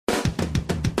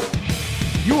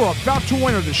You are about to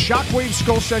enter the Shockwave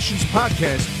Skull Sessions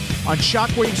podcast on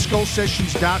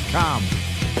ShockwaveSkullSessions.com.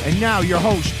 And now your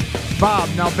host, Bob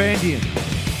Nalbandian.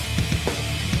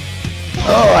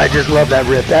 Oh, I just love that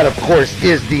riff. That, of course,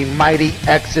 is the mighty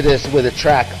Exodus with a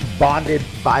track, Bonded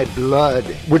by Blood,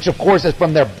 which, of course, is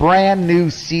from their brand new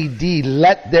CD,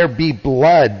 Let There Be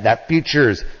Blood, that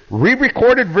features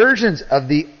re-recorded versions of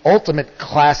the ultimate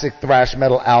classic thrash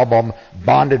metal album,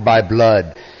 Bonded by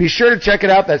Blood. Be sure to check it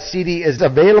out. That CD is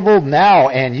available now,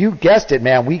 and you guessed it,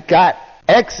 man. We got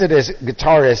Exodus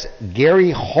guitarist Gary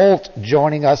Holt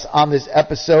joining us on this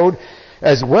episode,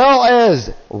 as well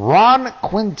as Ron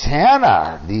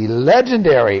Quintana, the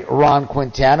legendary Ron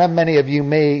Quintana. Many of you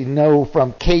may know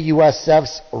from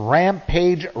KUSF's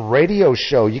Rampage radio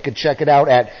show. You can check it out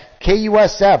at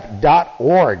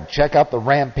KUSF.org. Check out the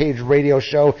Rampage radio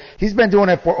show. He's been doing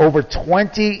it for over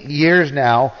 20 years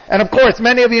now. And of course,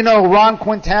 many of you know Ron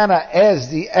Quintana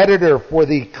as the editor for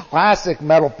the classic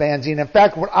metal fanzine. In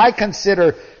fact, what I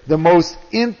consider the most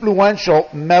influential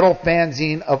metal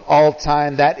fanzine of all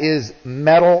time, that is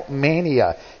Metal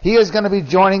Mania. He is going to be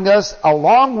joining us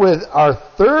along with our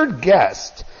third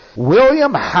guest,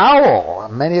 William Howell.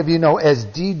 Many of you know as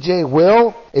DJ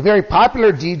Will, a very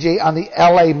popular DJ on the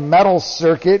LA metal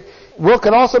circuit. Will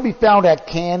can also be found at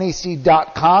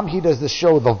KNAC.com. He does the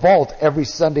show The Vault every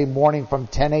Sunday morning from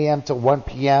 10 a.m. to 1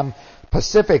 p.m.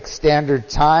 Pacific Standard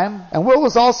Time. And Will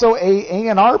was also a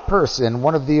A&R person,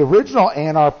 one of the original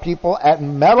A&R people at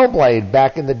Metal Blade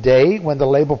back in the day when the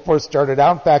label first started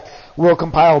out. In fact, Will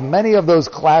compiled many of those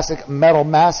classic Metal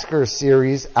Massacre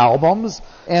series albums.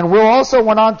 And Will also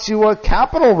went on to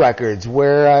Capitol Records,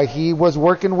 where he was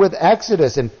working with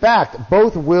Exodus. In fact,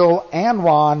 both Will and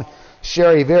Ron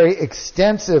share a very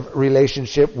extensive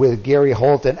relationship with Gary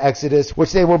Holt and Exodus,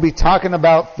 which they will be talking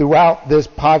about throughout this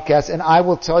podcast. And I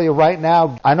will tell you right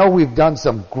now, I know we've done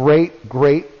some great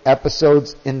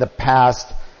episodes in the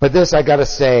past, but this, I gotta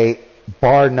say,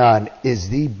 bar none, is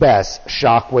the best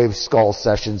Shockwave Skull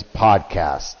Sessions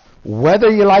podcast. Whether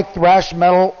you like thrash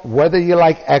metal, whether you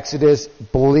like Exodus,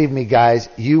 believe me guys,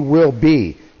 you will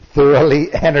be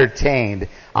thoroughly entertained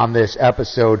on this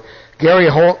episode. Gary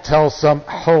Holt tells some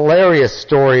hilarious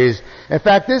stories. In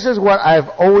fact, this is what I've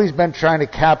always been trying to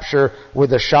capture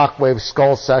with the Shockwave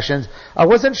Skull Sessions. I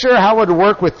wasn't sure how it would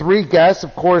work with three guests.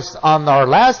 Of course, on our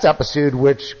last episode,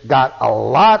 which got a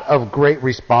lot of great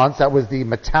response, that was the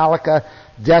Metallica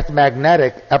Death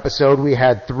Magnetic episode. We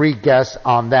had three guests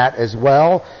on that as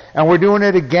well. And we're doing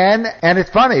it again. And it's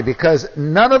funny because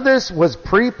none of this was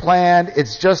pre-planned.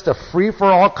 It's just a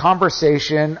free-for-all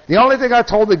conversation. The only thing I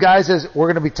told the guys is we're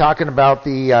going to be talking about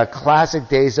the classic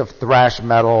days of thrash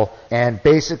metal, and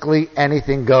basically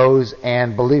anything goes.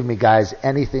 And believe me guys,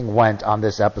 anything went on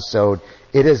this episode.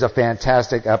 It is a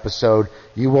fantastic episode.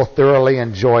 You will thoroughly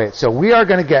enjoy it. So we are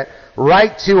going to get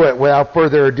right to it without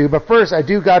further ado. But first, I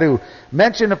do got to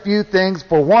mention a few things.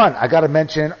 For one, I got to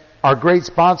mention our great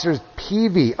sponsors,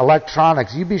 Peavey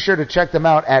Electronics. You be sure to check them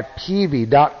out at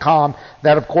peavey.com.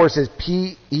 That, of course, is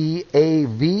Peavey.com.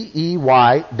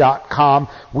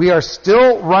 We are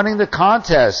still running the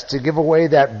contest to give away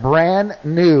that brand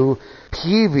new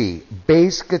Peavey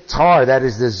bass guitar. That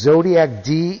is the Zodiac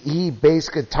DE bass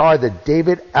guitar, the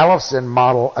David Ellefson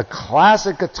model, a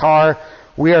classic guitar.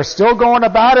 We are still going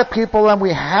about it, people, and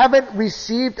we haven't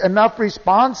received enough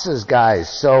responses, guys.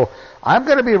 So I'm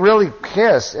going to be really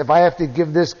pissed if I have to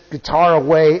give this guitar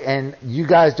away and you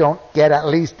guys don't get at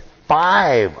least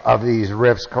 5 of these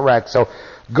riffs correct. So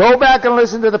go back and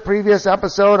listen to the previous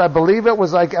episode. I believe it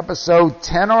was like episode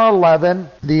 10 or 11,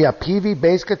 the Peavey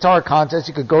bass guitar contest.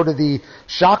 You could go to the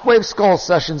Shockwave Skull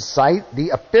Sessions site, the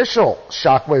official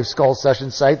Shockwave Skull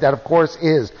Sessions site. That, of course,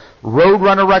 is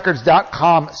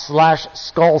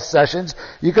roadrunnerrecords.com/skull sessions.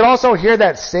 You can also hear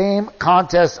that same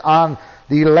contest on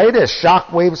the latest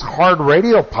Shockwave's Hard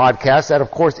Radio podcast. That,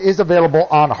 of course, is available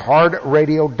on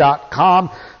hardradio.com.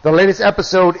 The latest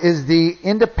episode is the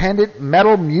Independent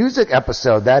Metal Music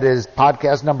episode. That is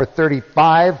podcast number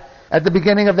 35. At the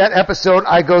beginning of that episode,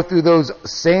 I go through those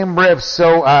same riffs.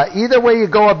 So either way you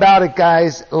go about it,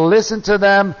 guys, listen to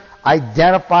them,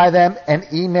 identify them, and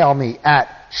email me at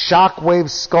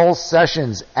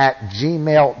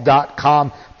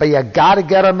shockwaveskullsessions@gmail.com. But you gotta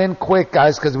get them in quick,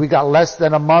 guys, because we got less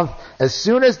than a month As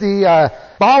soon as the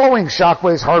following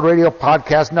Shockwaves Hard Radio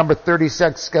podcast number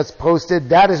 36 gets posted,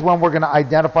 that is when we're going to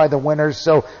identify the winners.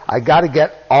 So I got to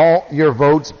get all your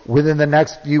votes within the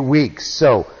next few weeks.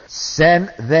 So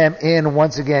send them in.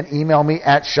 Once again, email me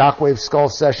at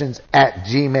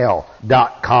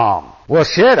shockwaveskullsessions@gmail.com. Well,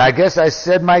 shit, I guess I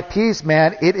said my piece,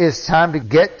 man. It is time to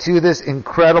get to this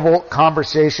incredible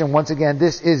conversation. Once again,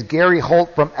 this is Gary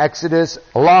Holt from Exodus,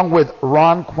 along with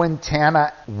Ron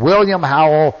Quintana, William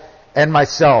Howell, and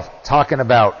myself, talking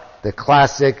about the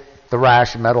classic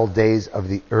thrash metal days of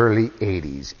the early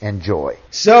 80s. Enjoy.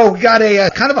 So we got a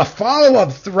kind of a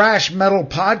follow-up thrash metal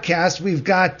podcast. We've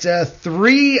got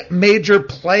three major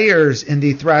players in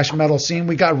the thrash metal scene.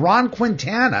 We got Ron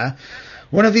Quintana,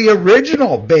 one of the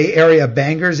original Bay Area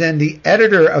bangers and the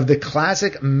editor of the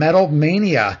classic Metal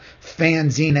Mania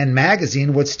fanzine and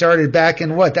magazine, which started back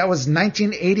in what? That was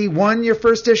 1981, your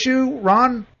first issue,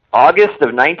 Ron? August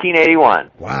of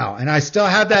 1981. Wow, and I still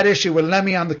have that issue with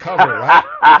Lemmy on the cover, right?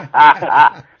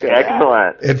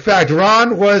 Excellent. In fact,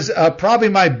 Ron was probably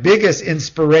my biggest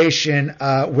inspiration,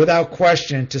 without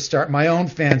question, to start my own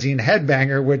fanzine,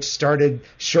 Headbanger, which started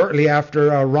shortly after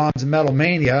Ron's Metal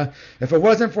Mania. If it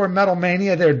wasn't for Metal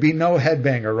Mania, there'd be no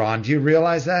Headbanger, Ron. Do you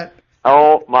realize that?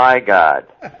 Oh, my God.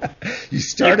 You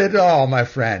started it all, my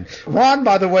friend. Ron,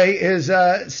 by the way, is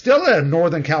still in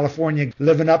Northern California,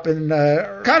 living up in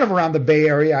kind of around the Bay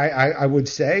Area, I would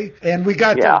say. And we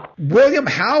got William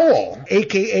Howell,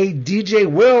 a.k.a. DJ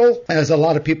Will, as a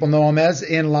lot of people know him as,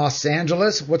 in Los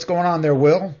Angeles. What's going on there,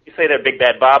 Will? You say there, Big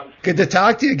Bad Bob? Good to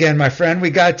talk to you again, my friend. We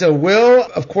got Will.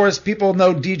 Of course, people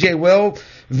know DJ Will.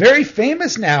 Very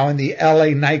famous now in the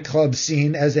LA nightclub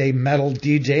scene as a metal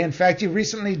DJ. In fact, you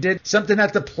recently did something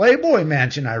at the Playboy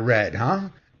Mansion, I read, huh?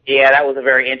 Yeah, that was a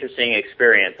very interesting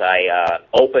experience. I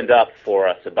opened up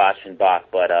for Sebastian Bach,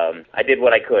 but I did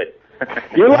what I could.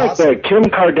 You're awesome. Like the Kim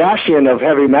Kardashian of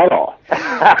heavy metal.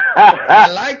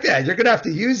 I like that. You're going to have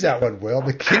to use that one, Will.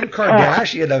 The Kim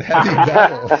Kardashian of heavy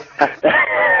metal.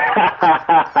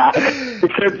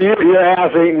 Except your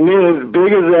ass ain't near as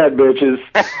big as that, bitches.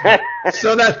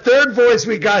 So that third voice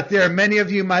we got there, many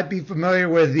of you might be familiar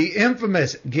with, the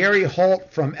infamous Gary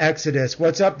Holt from Exodus.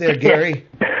 What's up there, Gary?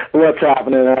 What's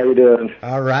happening? How you doing?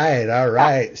 All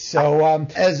right. So,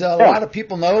 as a lot of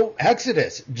people know,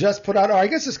 Exodus just put out, or I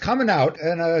guess it's coming out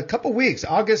in a couple weeks.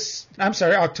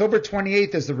 October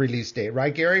 28th is the release date,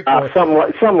 right, Gary?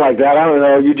 Something like that. I don't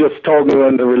know. You just told me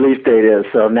when the release date is,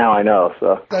 so now I know.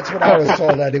 So that's what I was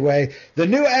told anyway. The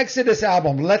new Exodus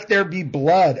album, Let There Be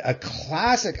Blood, a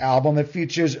classic album. It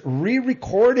features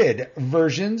re-recorded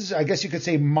versions, I guess you could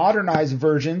say modernized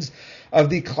versions, of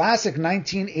the classic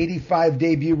 1985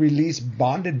 debut release,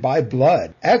 Bonded by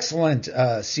Blood. Excellent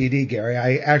CD, Gary.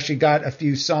 I actually got a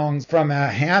few songs from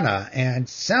Hannah, and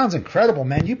sounds incredible,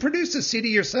 man. You produced a CD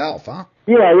yourself, huh?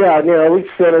 Yeah. We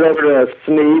sent it over to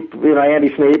Sneap,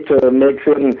 Andy Sneap, to mix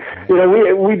it, and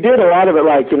we did a lot of it,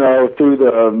 through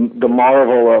the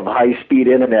marvel of high-speed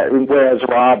internet. Whereas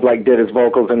Rob did his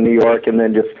vocals in New York, and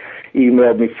then just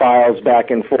emailed me files back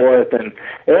and forth, and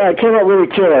it came out really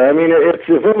killer. I mean, if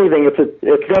anything,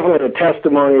 it's definitely a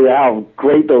testimony to how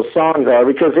great those songs are,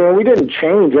 because we didn't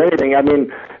change anything. I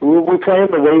mean, we play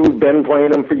them the way we've been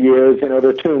playing them for years.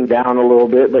 They're tuned down a little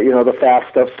bit, but the fast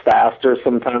stuff's faster.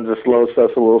 Sometimes the slow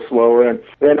stuff's a little slower, and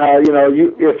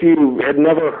if you had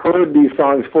never heard these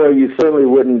songs before, you certainly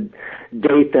wouldn't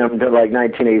date them to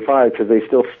 1985, because they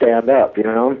still stand up.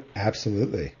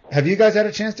 Absolutely. Have you guys had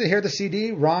a chance to hear the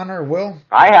CD, Ron or Will?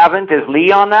 I haven't. Is Lee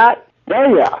on that?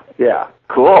 Oh, yeah.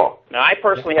 Cool. Now, I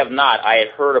personally have not. I had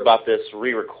heard about this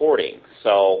re-recording,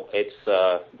 so it's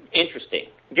interesting.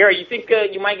 Gary, you think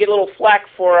you might get a little flack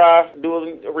for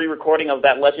doing a re-recording of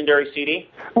that legendary CD?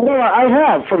 Well, I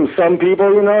have from some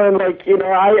people, and I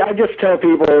just tell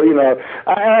people,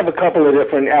 I have a couple of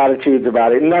different attitudes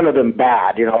about it, none of them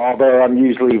bad, although I'm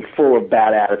usually full of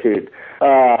bad attitude.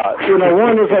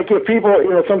 One is if people,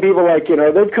 some people they'd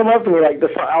come up to me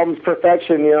this album's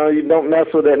perfection, you don't mess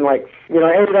with it, and hey,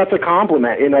 that's a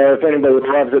compliment, if anybody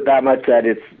loves it that much that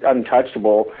it's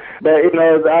untouchable. But,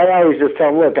 I always just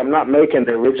tell them, look, I'm not making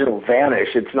the original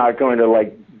vanish. It's not going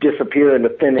to disappear into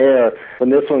thin air when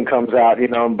this one comes out.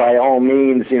 By all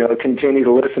means, continue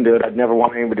to listen to it. I'd never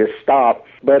want anybody to stop.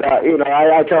 But, I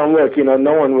tell them, look,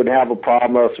 no one would have a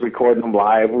problem with us recording them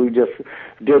live. We just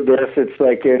did this. It's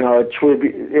a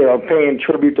tribute, paying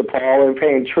tribute to Paul and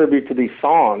paying tribute to these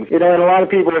songs. And a lot of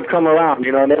people have come around,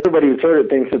 and everybody who's heard it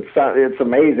thinks it's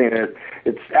amazing.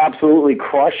 It's absolutely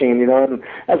crushing, and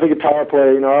as a guitar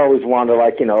player, I always want to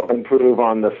improve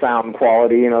on the sound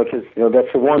quality, because,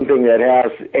 that's the one thing that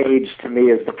has aged to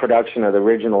me is the production of the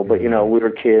original. But, we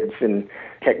were kids, and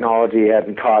technology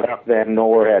hadn't caught up then,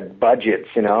 nor had budgets,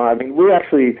 you know. I mean, we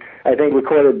actually, I think,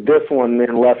 recorded this one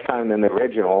in less time than the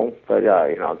original, but,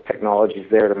 you know, technology's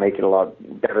there to make it a lot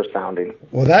better sounding.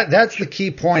 Well, that's the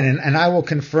key point, and I will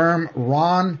confirm,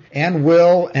 Ron and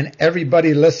Will and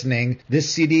everybody listening,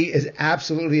 this CD is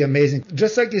absolutely amazing.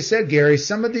 Just like you said, Gary,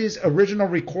 some of these original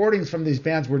recordings from these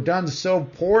bands were done so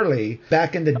poorly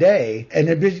back in the day, and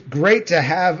it'd be great to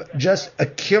have just a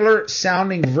killer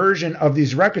sounding version of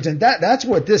these records, and that's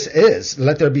what this is,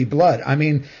 Let There Be Blood. I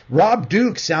mean, Rob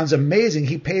Duke sounds amazing.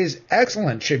 He pays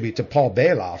excellent tribute to Paul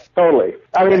Bailoff. Totally.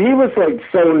 I mean, he was like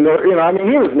so, you know, I mean,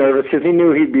 he was nervous because he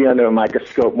knew he'd be under a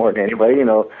microscope more than anybody, you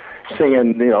know,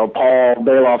 singing, you know, Paul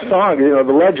Bailoff songs, you know,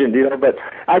 the legend, you know. But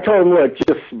I told him, look,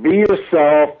 just be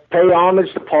yourself, pay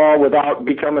homage to Paul without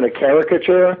becoming a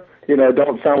caricature. You know,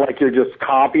 don't sound like you're just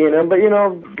copying him, but, you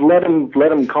know, let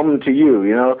him come to you,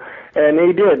 you know. And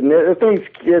he did, and I think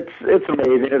it's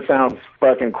amazing. It sounds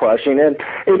fucking crushing, and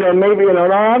you know, maybe, you know,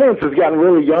 our audience has gotten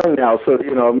really young now, so,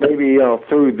 you know, maybe, you know,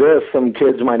 through this, some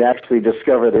kids might actually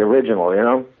discover the original, you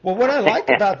know. Well, what I like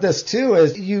about this too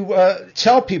is you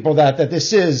tell people that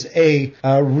this is a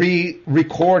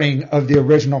re-recording of the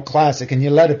original classic, and you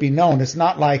let it be known. It's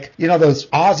not like, you know, those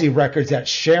Ozzy records that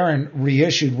Sharon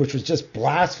reissued, which was just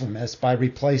blasphemous by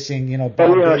replacing, you know, Bob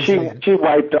Dylan. She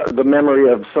wiped the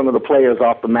memory of some of the players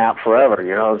off the map forever,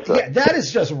 you know. So. Yeah, that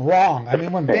is just wrong. I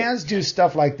mean, when bands do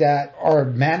stuff like that, or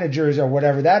managers or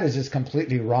whatever, that is just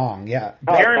completely wrong. Yeah.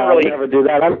 I'll never do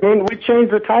that. I mean, we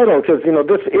changed the title because, you know,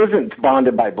 this isn't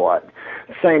Bonded by Blood.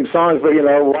 Same songs, but, you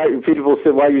know, why people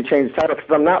say, why you change the title?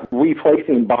 Because I'm not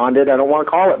replacing Bonded. I don't want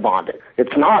to call it Bonded.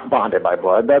 It's not Bonded by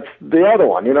Blood. That's the other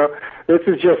one, you know. This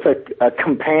is just a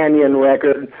companion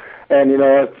record. And, you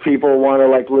know, if people want to,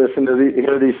 like, listen to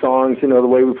hear these songs, you know, the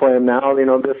way we play them now, you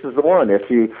know, this is the one. If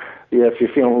you're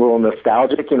feeling a little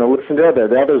nostalgic, you know, listen to it.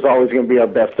 The other's always going to be our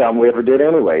best album we ever did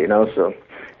anyway, you know. So,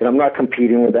 you know, I'm not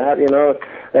competing with that, you know.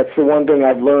 That's the one thing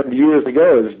I've learned years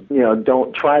ago is, you know,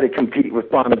 don't try to compete with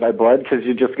Bonded by Blood because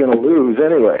you're just going to lose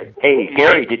anyway. Hey,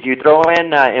 Gary, did you throw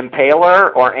in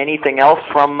Impaler or anything else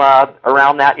from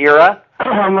around that era?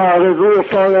 There's a little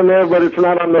song on there, but it's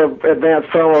not on the advanced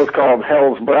promo. It's called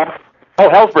Hell's Breath.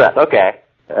 Oh, Hell's Breath, okay.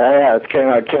 Yeah, it's kind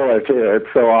of killer, too. It's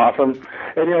so awesome.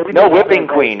 And, you know, no Whipping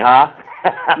Queen, huh?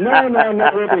 No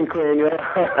Whipping Queen,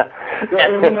 yeah.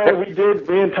 And, you know,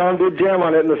 me and Tom did jam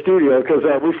on it in the studio because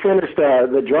we finished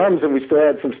the drums and we still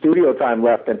had some studio time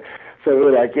left. And so we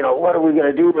were like, you know, what are we going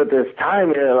to do with this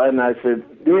time here? And I said,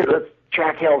 dude, let's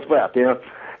track Hell's Breath, you know.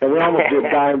 And we almost did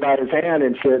Dying by His Hand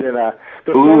and shit. And the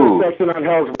solo section on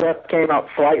Hell's Breath came out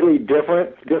slightly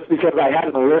different just because I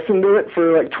hadn't listened to it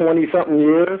for like 20-something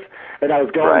years. And I was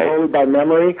going totally by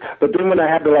memory. But then when I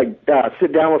had to, like,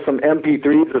 sit down with some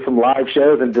MP3s or some live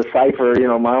shows and decipher, you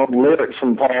know, my own lyrics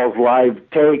from Paul's live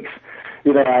takes,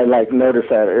 you know, I, like, noticed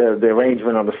that the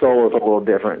arrangement on the solo is a little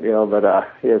different, you know, but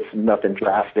it's nothing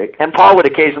drastic. And Paul would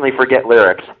occasionally forget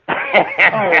lyrics. Oh,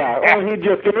 yeah. Or he'd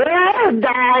just go,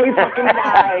 die, fucking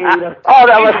die. You know? Oh,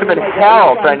 that must have been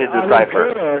hell trying to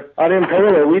decipher. On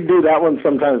Impaler, we'd do that one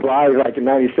sometimes live, like in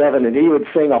 97, and he would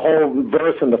sing a whole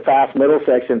verse in the fast middle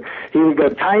section. He would go,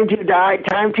 time to die,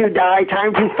 time to die,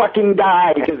 time to fucking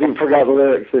die, because he forgot the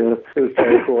lyrics. It was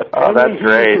very cool. Oh, that's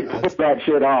great. Put that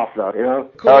shit off, though, you know?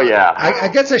 Cool. Oh, yeah. I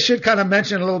guess I should kind of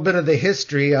mention a little bit of the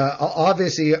history.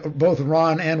 Obviously, both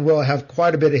Ron and Will have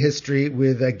quite a bit of history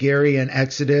with Gary and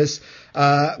Exodus.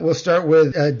 We'll start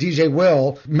with DJ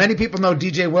Will. Many people know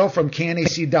DJ Will from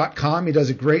KNAC.com. He does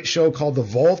a great show called The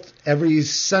Vault every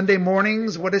Sunday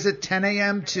mornings. What is it, 10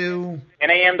 a.m. to? 10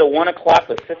 a.m. to 1 o'clock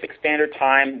Pacific Standard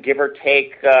Time, give or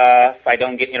take, if I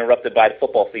don't get interrupted by the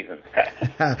football season.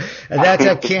 And that's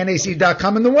at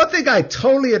KNAC.com. And the one thing I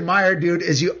totally admire, dude,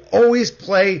 is you always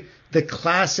play the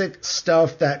classic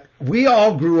stuff that we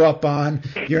all grew up on.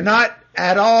 You're not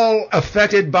at all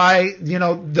affected by, you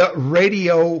know, the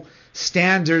radio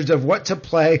standards of what to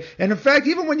play. And in fact,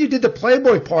 even when you did the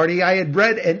Playboy Party, I had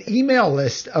read an email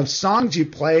list of songs you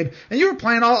played, and you were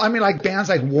playing all, I mean, like bands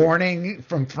like Warning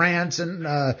from France and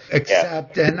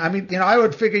Accept. Yeah. And I mean, you know, I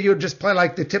would figure you would just play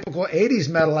like the typical 80s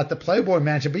metal at the Playboy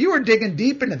Mansion, but you were digging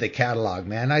deep into the catalog,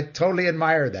 man. I totally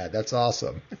admire that. That's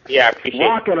awesome. Yeah, I appreciate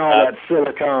Rocking all that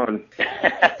silicone.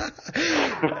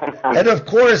 And of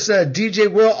course, DJ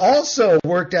Will also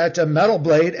worked at Metal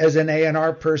Blade as an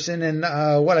A&R person in,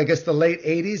 I guess guess, the late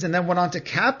 80s, and then went on to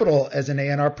Capitol as an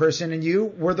A&R person, and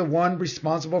you were the one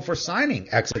responsible for signing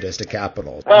Exodus to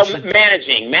Capitol. Well,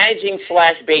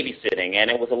 managing/babysitting,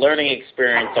 and it was a learning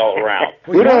experience all around.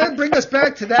 Well, you want to bring us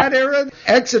back to that era?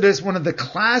 Exodus, one of the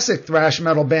classic thrash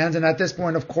metal bands, and at this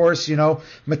point, of course,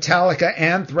 Metallica,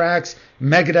 Anthrax,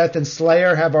 Megadeth, and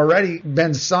Slayer have already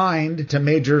been signed to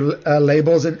major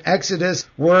labels, and Exodus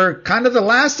were kind of the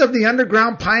last of the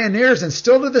underground pioneers, and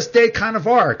still to this day kind of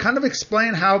are. Kind of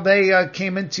explain how they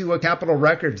came into Capitol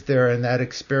Records there and that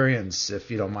experience, if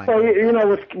you don't mind. Well,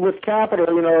 with Capitol,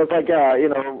 it's like,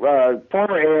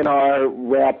 former A&R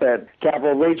rep at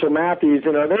Capitol, Rachel Matthews,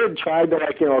 they had tried to,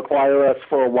 acquire us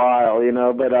for a while,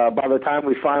 but by the time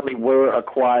we finally were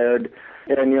acquired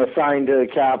and, signed to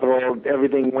Capitol,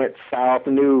 everything went south.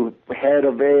 New head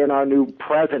of A&R, new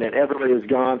president, everybody was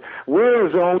gone. Will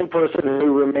was the only person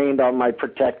who remained on my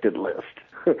protected list.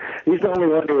 He's the only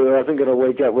one who wasn't going to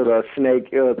wake up with a snake,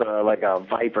 with a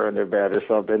viper in their bed or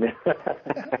something.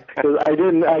 I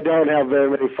don't have very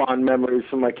many fond memories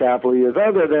from my Capitol years,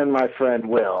 other than my friend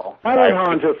Will. Tyler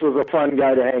Hahn just was a fun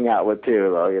guy to hang out with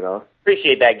too, though.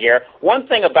 Appreciate that, Gary. One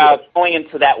thing about going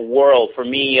into that world, for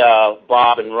me,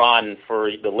 Bob and Ron, for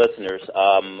the listeners,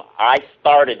 I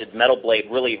started at Metal Blade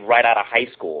really right out of high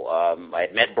school. I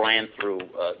had met Brian through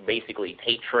basically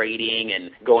tape trading and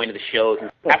going to the shows.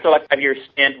 After like 5 years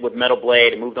stint with Metal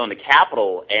Blade, I moved on to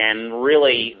Capitol, and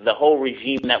really the whole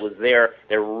regime that was there,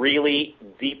 they're really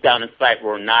deep down inside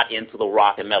were not into the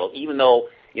rock and metal, even though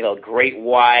Great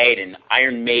White and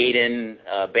Iron Maiden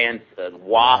bands,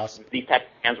 Wasp, these types of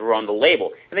bands were on the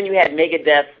label. And then you had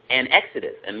Megadeth and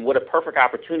Exodus, and what a perfect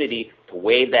opportunity to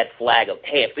wave that flag of,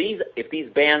 hey, if these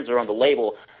bands are on the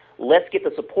label, let's get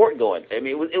the support going. I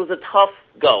mean, it was a tough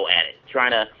go at it,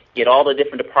 trying to get all the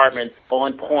different departments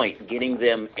on point, getting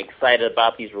them excited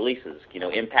about these releases.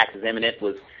 Impact is Imminent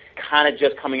was kind of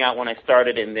just coming out when I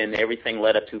started, and then everything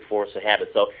led up to Force of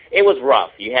Habit. So it was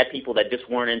rough. You had people that just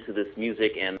weren't into this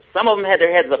music, and some of them had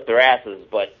their heads up their asses,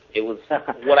 but it was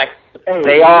what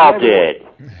they all did.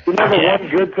 The one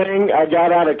good thing I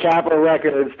got out of Capitol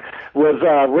Records was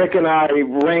Rick and I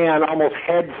ran almost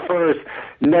head first,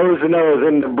 nose to nose,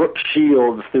 into Brooke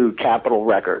Shields through Capitol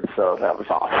Records, so that was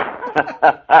awesome.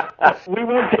 We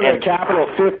went to the Capitol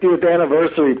 50th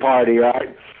anniversary party,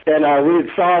 right? And we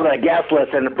saw the guest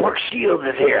list, and Brooke Shields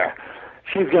is here.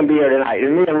 She's going to be here tonight.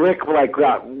 And me and Rick were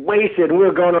got wasted, and we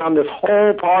were going around this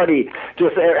whole party.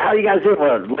 Just, how you guys doing?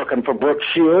 We're looking for Brooke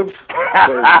Shields.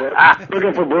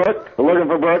 Looking for Brooke. We're looking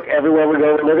for Brooke. Everywhere we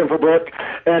go, we're looking for Brooke.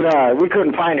 And we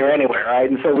couldn't find her anywhere, right?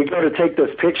 And so we go to take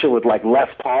this picture with, Les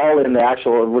Paul in the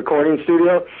actual recording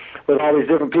studio with all these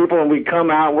different people, and we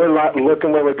come out, we're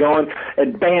looking where we're going,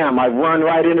 and bam, I run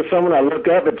right into someone, I look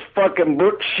up, it's fucking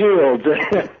Brooke Shields.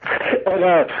 And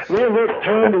me and Rick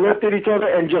turned and looked at each other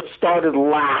and just started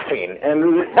laughing.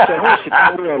 And to her, she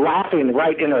thought we were laughing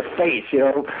right in her face, We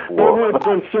had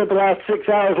been spent the last 6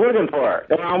 hours looking for her,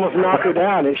 and I almost knocked her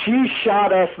down. And she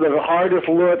shot us the hardest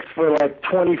looks for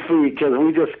 20 feet, because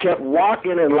we just kept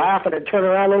walking and laughing and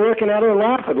turning around and looking at her and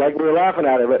laughing like we were laughing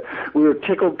at her, but we were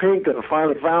tickled pink that we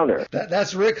finally found her.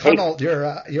 That's Rick Hunold, your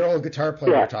old guitar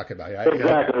player you're talking about, right?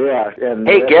 Exactly, yeah. And,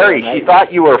 hey, Gary, she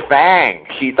thought you were Fang.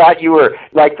 She thought you were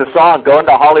like the song Going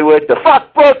to Hollywood to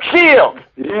fuck Brooke Shields.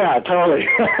 Yeah, totally.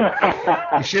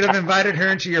 You should have invited her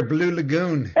into your Blue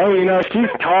Lagoon. Hey, she's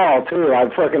tall, too. I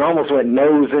fucking almost went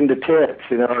nose into tits.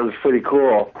 It was pretty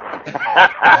cool.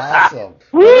 Awesome.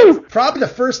 Woo! Probably the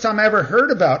first time I ever heard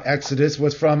about Exodus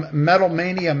was from Metal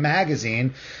Mania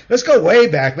magazine. Let's go way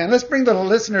back, man. Let's bring the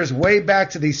listeners way back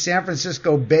to the San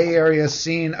Francisco Bay Area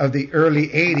scene of the early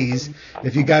 80s,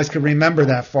 if you guys can remember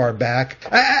that far back.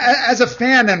 As a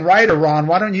fan and writer, Ron,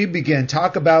 why don't you begin?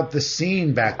 Talk about the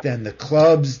scene back then, the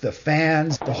clubs, the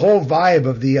fans, the whole vibe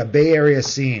of the Bay Area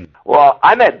scene. Well,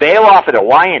 I met Bailoff at a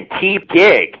Y&T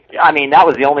gig. I mean, that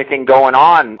was the only thing going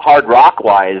on hard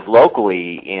rock-wise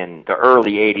locally in the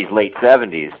early 80s, late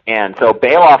 70s. And so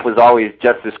Bailoff was always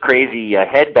just this crazy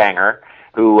headbanger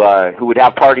who would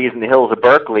have parties in the hills of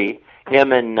Berkeley,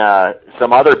 him and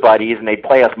some other buddies, and they'd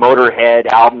play us Motorhead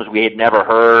albums we had never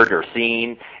heard or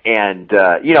seen. And,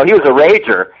 he was a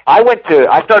rager. I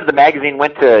started the magazine,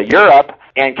 went to Europe,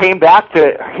 and came back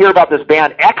to hear about this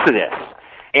band Exodus.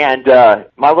 And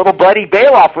my little buddy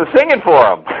Bailoff was singing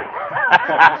for him.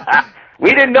 We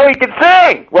didn't know he could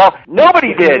sing. Well,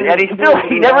 nobody did, and he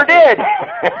never did.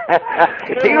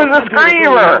 He was a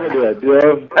screamer.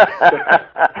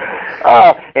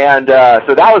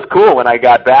 So that was cool. When I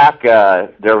got back,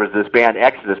 there was this band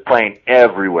Exodus playing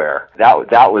everywhere.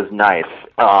 That was nice.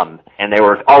 And they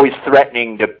were always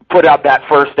threatening to put out that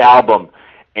first album.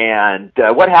 And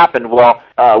what happened? Well,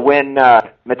 when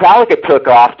Metallica took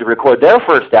off to record their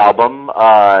first album,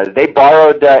 they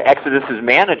borrowed Exodus's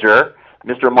manager,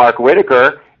 Mr. Mark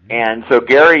Whitaker, and so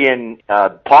Gary and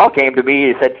Paul came to me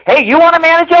and said, "Hey, you want to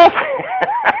manage us?"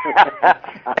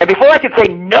 And before I could say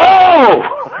no,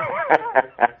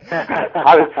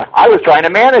 I was trying to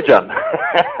manage them.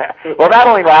 Well, that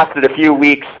only lasted a few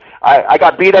weeks. I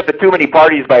got beat up at too many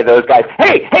parties by those guys.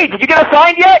 Hey, did you get us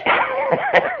signed yet?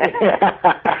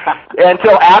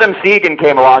 Until Adam Segan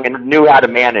came along and knew how to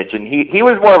manage, and he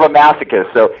was more of a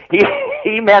masochist, so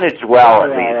he managed well at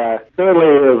least. Certainly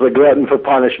he was a glutton for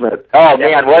punishment. Oh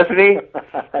man, wasn't he?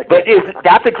 But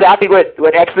that's exactly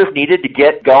what Exodus needed to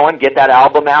get going, get that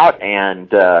album out,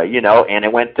 and and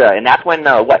it went, and that's when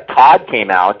Todd came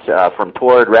out from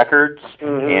Torrid Records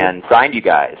and signed you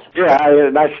guys. Yeah,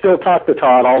 I still talk to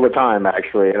Todd all the time,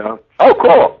 actually. Oh,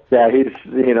 cool. Yeah, he's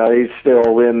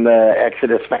still in the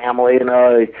Exodus family.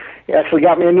 He actually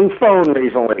got me a new phone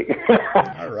recently.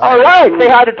 All right. Say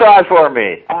hi to Todd for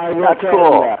me. That's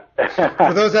cool.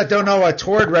 For those that don't know,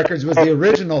 Torrid Records was the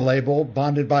original label.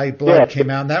 Bonded by Blood came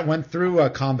out, and that went through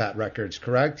Combat Records,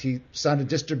 correct? He signed a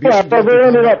distribution. Yeah, so they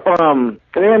ended up.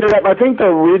 I think the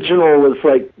original was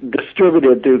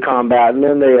distributed through Combat, and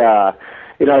then they.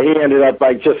 He ended up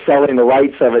just selling the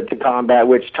rights of it to Combat,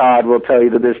 which Todd will tell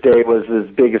you to this day was his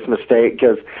biggest mistake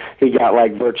because he got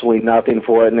virtually nothing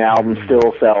for it, and the album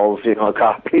still sells,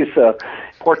 copies. So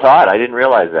poor Todd, I didn't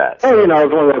realize that. Oh,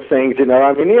 it's one of those things, him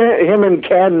and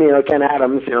Ken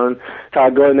Adams, and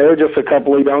Todd Gordon, they were just a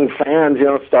couple of young fans,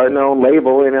 starting their own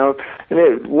label, and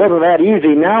it wasn't that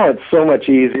easy. Now it's so much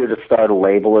easier to start a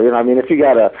label. If you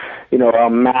got a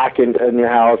Mac in your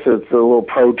house, it's a little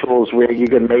Pro Tools rig, you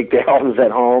can make the albums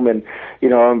at home and,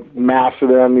 master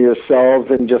them yourselves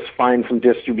and just find some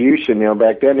distribution.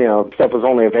 Back then, stuff was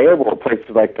only available at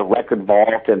places like the Record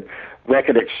Vault and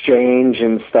Record Exchange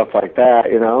and stuff like that,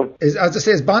 I was going to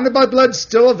say, is Bonded by Blood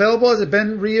still available? Has it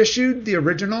been reissued, the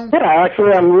original? Yeah,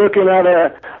 actually, I'm looking at they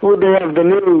have the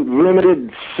new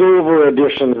limited silver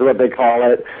edition is what they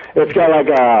call it. It's got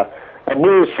a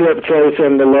blue slipcase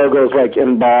and the logo's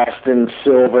embossed in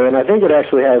silver, and I think it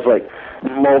actually has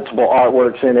multiple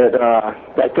artworks in it.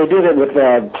 They did it with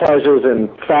Pleasures and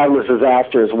Fabulous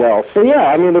Disaster as well. So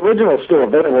yeah, the original's still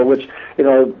available, which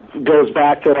goes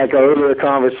back to our earlier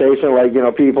conversation.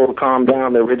 People calm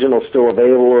down. The original's still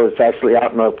available. It's actually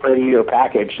out in a prettier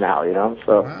package now.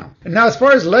 So. Wow. And now, as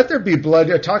far as Let There Be Blood,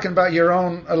 you're talking about your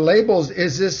own labels.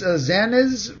 Is this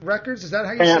Xaniz Records? Is that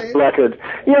how you say it? Record.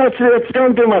 Yeah, it's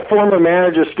done through my former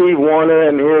manager Steve Warner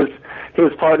and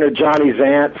his partner Johnny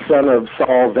Zantz, son of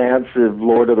Saul Zantz of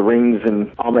Lord of the Rings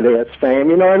and Amadeus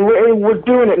fame, and we're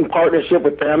doing it in partnership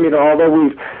with them, although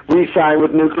we've re-signed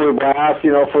with Nuclear Blast,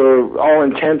 for all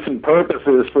intents and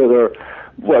purposes for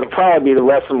what'll probably be the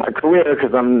rest of my career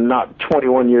because I'm not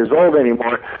 21 years old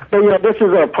anymore. But, this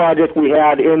is a project we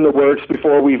had in the works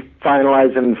before we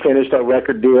finalized and finished our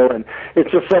record deal, and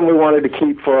it's just something we wanted to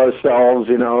keep for ourselves,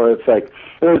 It's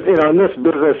in this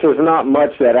business, there's not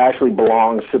much that actually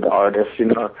belongs to the artist,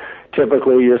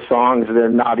 Typically, your songs, they're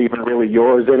not even really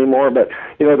yours anymore, but,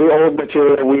 the old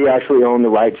material, we actually own the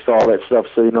rights to all that stuff,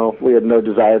 so, we had no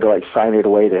desire to, sign it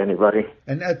away to anybody.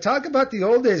 And talk about the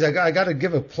old days. I got to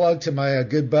give a plug to my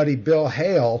good buddy Bill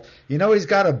Hale. He's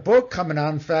got a book coming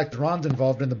out. In fact, Ron's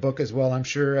involved in the book as well. I'm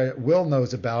sure Will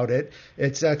knows about it.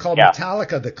 It's called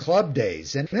Metallica, The Club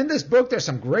Days. And in this book, there's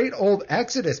some great old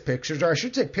Exodus pictures, or I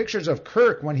should say pictures of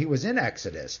Kirk when he was in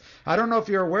Exodus. I don't know if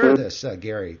you're aware of this,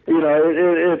 Gary.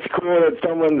 It's cool that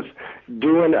someone's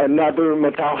doing another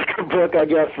Metallica book, I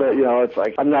guess, but,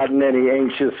 it's I'm not in any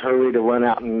anxious hurry to run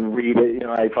out and read it.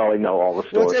 I probably know all the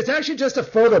stories. Well, it's actually just a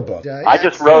photo book. I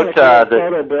just wrote the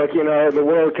photo book. The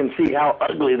world can see how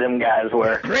ugly them guys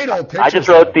were. Great old pictures. I just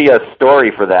wrote the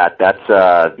story for that. That's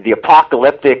the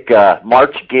apocalyptic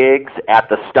March gigs at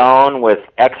the Stone with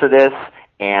Exodus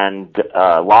and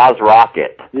Law's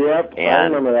Rocket. Yep, I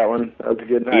remember that one. That was a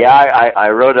good night. Yeah, I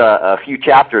wrote a few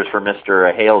chapters for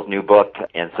Mr. Hale's new book,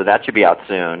 and so that should be out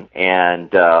soon.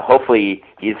 And hopefully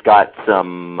he's got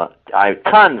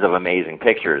tons of amazing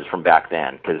pictures from back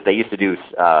then, because they used to do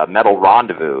Metal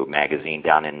Rendezvous magazine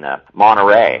down in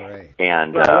Monterey.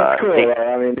 And that's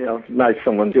cool. Nice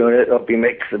someone doing it. Hope he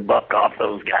makes a buck off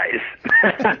those guys.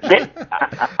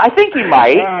 I think he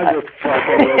might. Just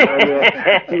fucking with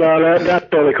him. No, that's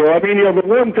totally cool. The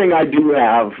one thing I do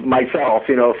have myself,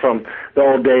 from the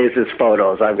old days is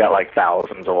photos. I've got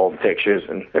thousands of old pictures,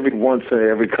 and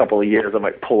every couple of years I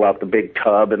might pull out the big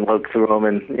tub and look through them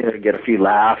and get a few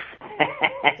laughs.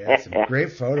 Yeah, some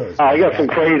great photos. I got some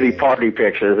crazy party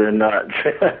pictures and nuts.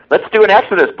 Let's do an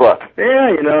Exodus book.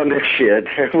 Yeah, this shit.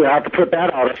 We'll have to put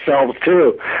that out ourselves,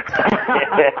 too.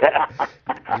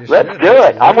 Let's do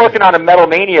it. I'm working on a Metal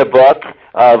Mania book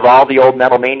of all the old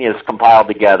Metal Manias compiled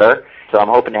together. So I'm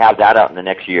hoping to have that out in the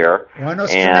next year. Well, I know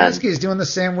Stranansky's doing the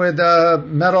same with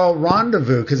Metal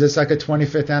Rendezvous because it's like a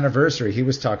 25th anniversary. He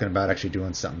was talking about actually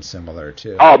doing something similar,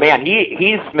 too. Oh, man,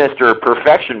 he's Mr.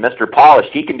 Perfection, Mr.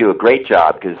 Polished. He can do a great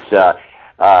job because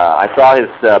I saw his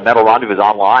Metal Rendezvous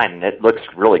online, and it looks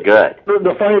really good.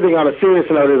 The funny thing on a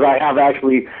serious note is I have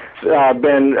actually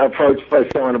been approached by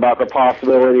someone about the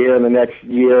possibility in the next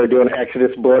year of doing an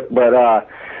Exodus book, but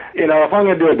if I'm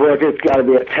going to do a book, it's got to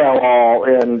be a tell-all,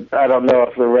 and I don't know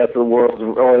if the rest of the world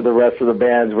or the rest of the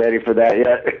band's ready for that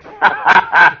yet.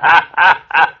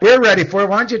 We're ready for it.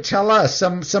 Why don't you tell us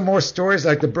some more stories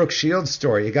like the Brooke Shields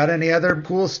story? You got any other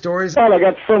cool stories? Well, I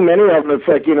got so many of them. It's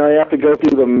like, you have to go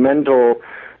through the mental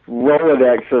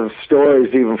Rolodex of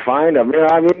stories to even find them.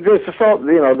 There's just all,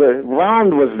 the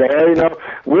Ron was there,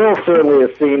 Will certainly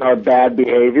has seen our bad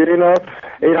behavior,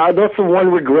 That's the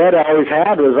one regret I always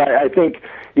had was I think,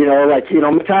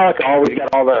 Metallica always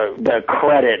got all the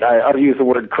credit. I'll use the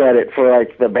word credit for,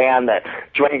 like, the band that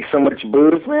drank so much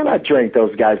booze. Man, I drank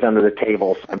those guys under the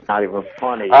table, so it's not even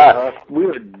funny. We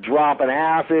were dropping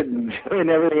acid and doing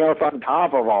everything else on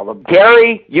top of all the...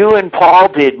 Gary, you and Paul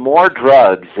did more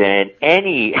drugs than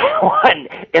anyone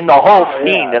in the whole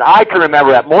scene that I can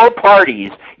remember. At more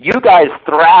parties, you guys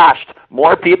thrashed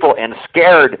more people and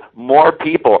scared more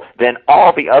people than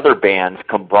all the other bands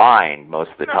combined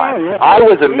most of the time. I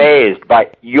was amazed by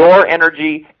your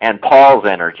energy and Paul's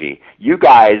energy. You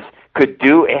guys could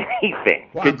do anything.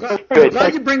 Well, I'm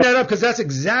glad you bring that up because that's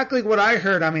exactly what I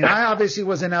heard. I obviously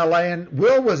was in L.A. and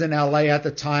Will was in L.A. at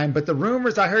the time, but the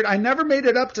rumors I heard, I never made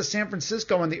it up to San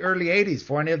Francisco in the early 80s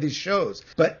for any of these shows.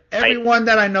 But everyone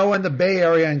that I know in the Bay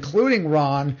Area, including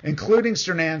Ron, including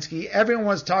Stranansky, everyone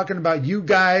was talking about you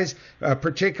guys,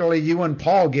 particularly you and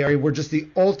Paul, Gary, were just the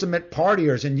ultimate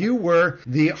partiers, and you were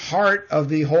the heart of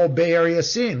the whole Bay Area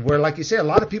scene, where, like you say, a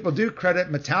lot of people do credit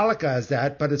Metallica as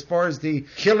that, but as far as the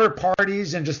killer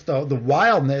parties and just the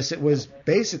wildness, it was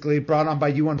basically brought on by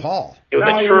you and Paul. It was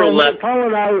a true left. Paul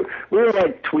and I, we were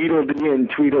like Tweedledee and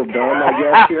Tweedledum,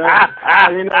 I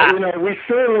guess. We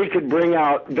certainly could bring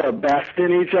out the best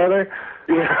in each other.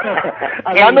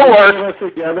 And the worst.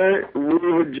 Together,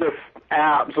 we would just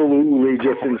absolutely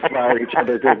just inspire each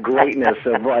other to greatness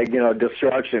of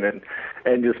destruction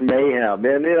and just mayhem.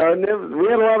 And we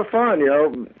had a lot of fun,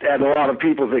 at a lot of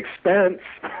people's expense.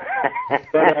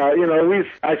 But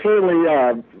I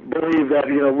certainly believe that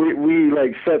we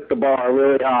like set the bar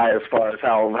really high as far as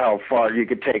how far you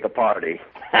could take a party.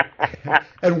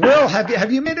 And Will,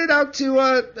 have you made it out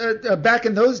to back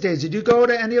in those days? Did you go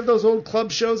to any of those old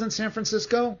club shows in San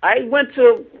Francisco? I went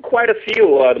to quite a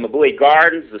few. The Mabuhay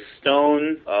Gardens, the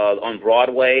Stone on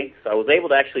Broadway. So I was able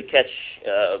to actually catch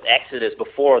Exodus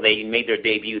before they made their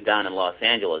debut down in Los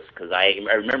Angeles because I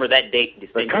remember that date.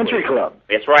 The Country Club.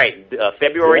 That's right,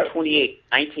 February 28,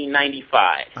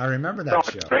 1995. I remember that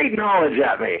show. Great knowledge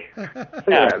at me.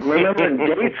 Remembering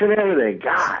dates and everything.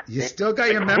 God. You still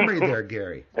got your memory there,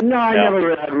 Gary. No, I never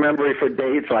really had memory for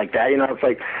dates like that. It's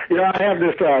like, I have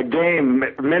this game,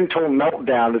 Mental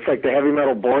Meltdown. It's like the heavy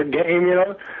metal board game,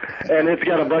 and it's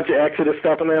got a bunch of Exodus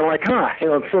stuff, and they're like,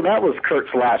 so that was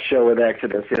Kurt's last show with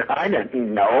Exodus. I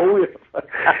didn't know.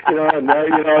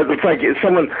 It's like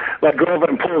someone like goes over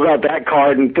and pulls out that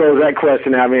card and throws that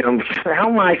question at me, and how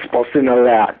am I supposed to know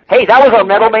that? Hey, that was our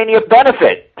Metal Mania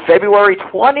benefit. February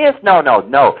 20th?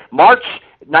 No. March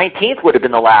 19th would have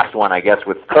been the last one, I guess,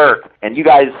 with Kurt. And you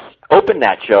guys opened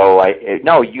that show.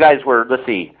 You guys were, let's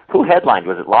see, who headlined?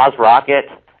 Was it Laz Rocket?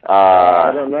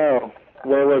 I don't know.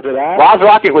 Where was it at? Laz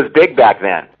Rocket was big back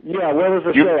then. Yeah, where was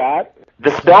the show at?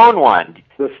 The Stone one.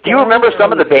 Do you remember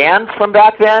some of the bands from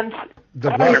back then?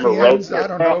 The Ruffians, I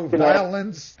don't know,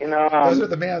 Violence. Those are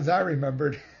the bands I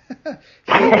remembered.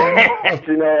 I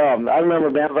remember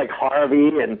bands like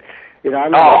Harvey and... I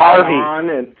remember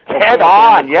Harvey. Head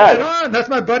On, yes. Head On. That's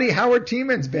my buddy Howard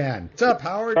Tieman's band. What's up,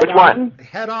 Howard? Which one?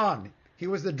 Head On. He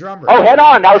was the drummer. Oh, Head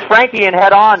On. That was Frankie and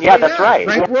Head On. Yeah, that's right.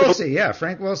 Frank Wilsey. Yeah,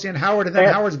 Frank Wilsey and Howard. And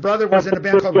then Howard's brother was in a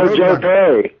band called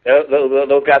Roadrunner.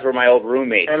 Those guys were my old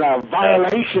roommates. And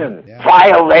Violation. Yeah.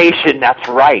 Violation, that's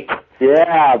right.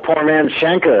 Yeah, poor man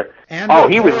Schenker. And Oh,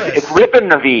 he was ripping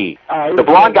the V. The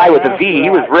blonde guy with the V, he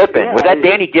was ripping. Yeah, was that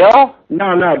Danny Gill?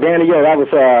 No, Danny Gill. That was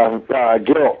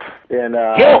Guilt. And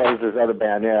Guilt? that was his other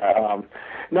band, yeah.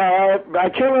 No, I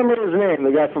can't remember his name,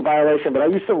 the guy from Violation, but I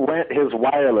used to rent his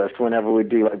wireless whenever we'd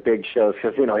do like big shows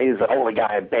because, you know, he's the only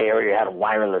guy in Bay Area who had a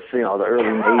wireless, you know, the early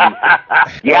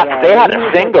 80s. Yeah, but, they had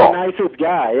a single. Like the nicest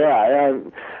guy, yeah.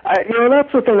 You know,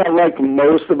 that's the thing I like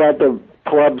most about the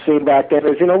club scene back then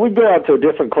is, you know, we'd go out to a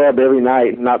different club every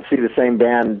night and not see the same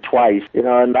band twice, you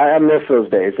know, and I miss those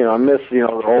days, you know, I miss, you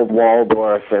know, the old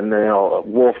Waldorf and, you know,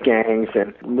 Wolfgangs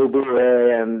and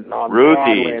Mubure and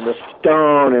Broadway and the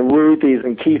Stone and Ruthie's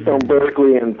and Keystone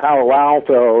Berkeley and Palo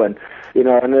Alto and, you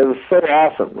know, and it was so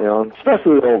awesome, you know,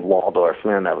 especially the old Waldorf,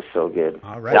 man, that was so good.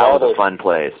 All right. That was a fun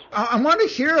place. I want to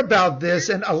hear about this,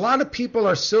 and a lot of people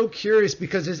are so curious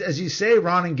because, as you say,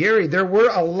 Ron and Gary, there were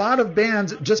a lot of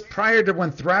bands just prior to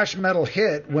when thrash metal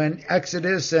hit, when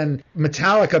Exodus and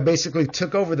Metallica basically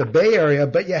took over the Bay Area,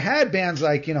 but you had bands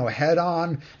like, you know, Head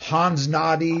On, Hans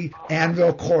Naughty,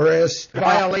 Anvil Chorus,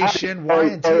 Violation,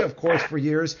 Y&T, of course, for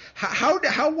years.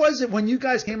 How was it when you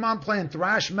guys came on playing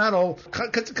thrash metal?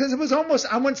 Because it was almost,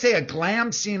 I wouldn't say a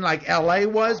glam scene like LA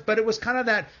was, but it was kind of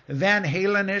that Van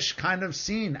Halen-ish kind of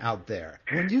scene out there.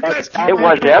 When you guys came it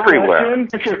was everywhere.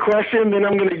 That's your question, then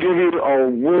I'm going to give you a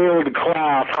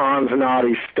world-class Hans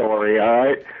Naughty story, all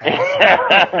right?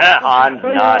 Hans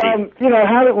Naughty. You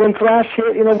know, when thrash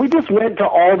hit, you know, we just went to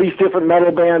all these different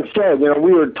metal band shows. You know,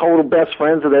 we were total best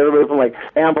friends with everybody from, like,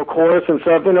 Anvil Chorus and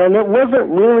stuff, you know, and it wasn't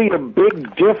really a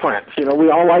big difference. You know,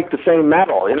 we all liked the same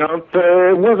metal, you know? So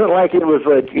it wasn't like it was,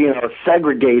 like, you know,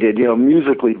 segregated, you know,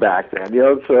 musically back then, you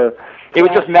know? So it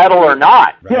was just metal or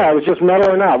not. Yeah, it was just metal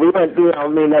or not. We went, you know, I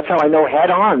mean, that's how I know Head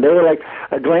On. They were like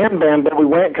a glam band, but we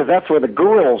went because that's where the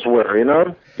girls were, you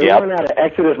know? They weren't at an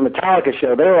Exodus Metallica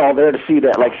show. They were all there to see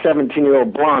that, like,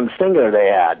 17-year-old blonde singer they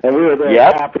had. And we were there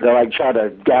happy to, like, try to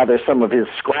gather some of his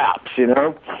scraps, you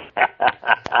know?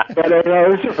 But, you know, it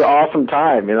was just an awesome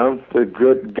time, you know? A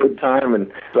good time, and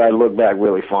so I look back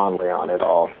really fondly on it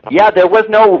all. Yeah, there was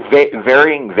no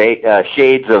varying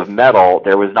shades of metal.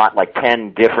 There was not, like,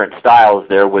 10 different styles.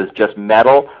 There was just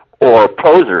metal or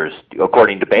posers,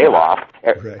 according to Bailoff.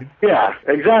 Right. Yeah,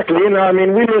 exactly. You know, I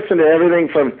mean, we listened to everything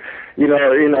from, you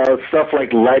know, stuff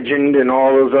like Legend and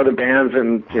all those other bands,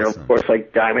 and, you know, of course,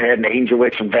 like Diamond Head and Angel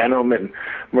Witch and Venom and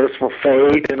Merciful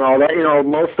Fate and all that. You know,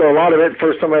 a lot of it,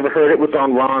 first time I ever heard it was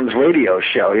on Ron's radio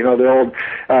show. You know, the old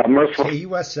Merciful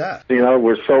KUSF. You know,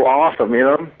 were so awesome, you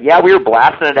know? Yeah, we were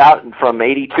blasting it out from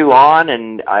 82 on,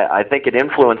 and I think it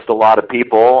influenced a lot of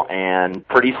people, and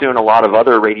pretty soon a lot of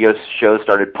other radio shows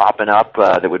started popping up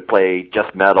that would play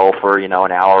just metal for, you know,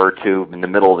 an hour or two in the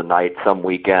middle of the night some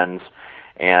weekends.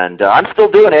 And I'm still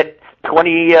doing it 6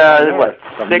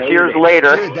 years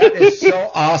later. Dude, that is so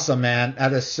awesome, man.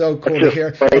 That is so cool to hear.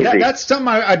 That's something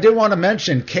I did want to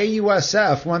mention.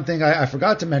 KUSF, one thing I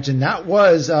forgot to mention, that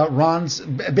was Ron's,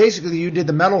 basically you did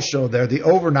the metal show there, the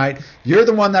overnight. You're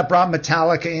the one that brought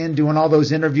Metallica in, doing all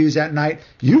those interviews at night.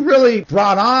 You really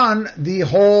brought on the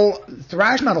whole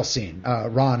thrash metal scene,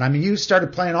 Ron. I mean, you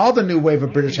started playing all the new wave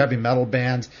of British heavy metal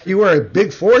bands. You were a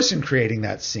big force in creating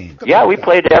that scene. Yeah, we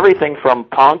played everything from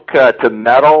punk to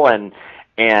metal and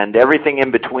everything in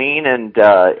between, and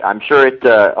I'm sure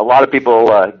a lot of people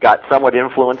got somewhat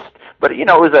influenced, but, you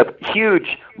know, it was a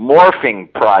huge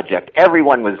morphing project.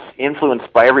 Everyone was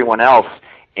influenced by everyone else,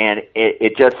 and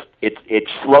it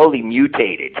slowly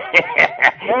mutated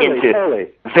into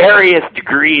various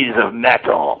degrees of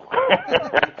metal.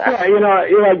 Yeah, you know,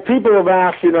 like people have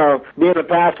asked, you know, being a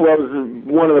past, what was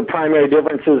one of the primary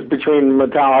differences between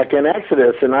Metallica and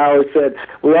Exodus? And I always said,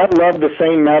 we all love the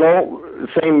same metal,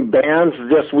 same bands,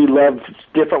 just we loved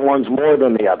different ones more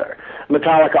than the other.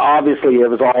 Metallica, obviously, it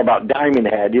was all about Diamond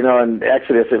Head, you know, and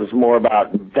Exodus, it was more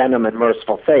about Venom and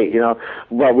Merciful Fate, you know.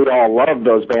 Well, we all loved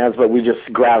those bands, but we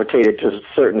just gravitated to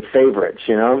certain favorites,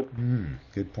 you know.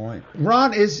 Good point.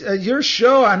 Ron, is your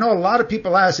show, I know a lot of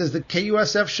people ask, is the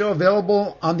KUSF show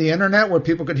available on the internet where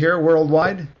people could hear it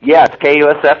worldwide? Yeah, it's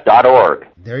KUSF.org.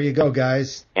 There you go,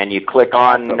 guys. And you click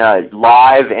on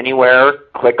live anywhere,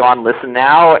 click on Listen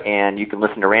Now, and you can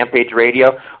listen to Rampage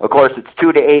Radio. Of course, it's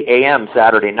 2 to 8 a.m.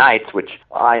 Saturday nights, which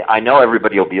I know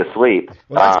everybody will be asleep.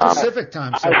 Well, that's Pacific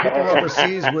time, so people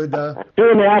overseas would... 2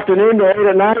 in the afternoon to 8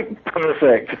 at night?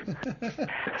 Perfect.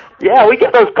 Yeah, we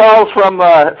get those calls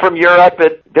from Europe.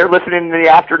 They're listening in the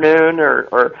afternoon,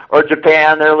 or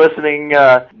Japan, they're listening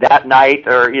that night,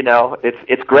 or, you know,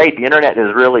 it's great. The internet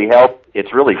has really helped.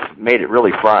 It's really made it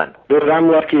really fun. Dude, I'm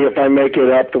lucky if I make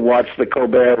it up to watch the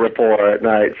Colbert Report at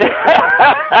night.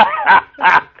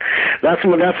 that's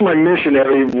my mission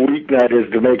every weeknight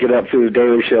is to make it up to the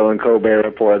Daily Show and Colbert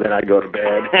Report. Then I go to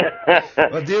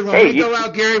bed. Well, dude, when we go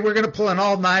out, Gary, we're gonna pull an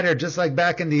all-nighter just like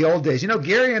back in the old days. You know,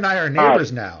 Gary and I are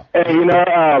neighbors now. Hey, you know,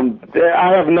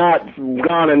 I have not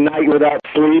gone a night without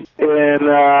sleep in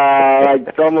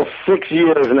like almost 6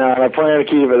 years now, and I plan to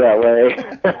keep it that way.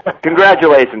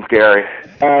 Congratulations, Gary.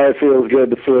 It feels good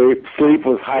to sleep. Sleep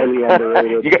was highly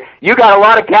underrated. You got a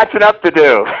lot of catching up to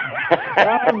do.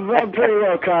 I'm pretty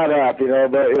well caught up, you know,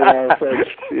 but, you know, so,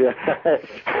 yeah.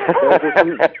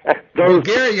 Well,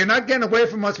 Gary, you're not getting away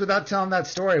from us without telling that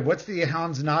story. What's the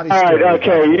Hans Noddy story? All right,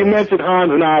 okay. You mentioned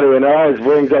Hans Noddy, and it always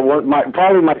brings up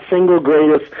probably my single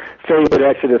greatest favorite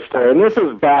Exodus story. And this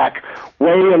was back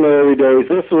way in the early days.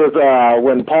 This was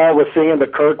when Paul was singing,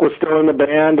 but Kirk was still in the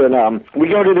band. And we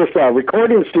go to this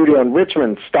recording studio in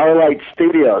Richmond, Starlight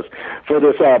Studios, for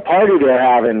this party they're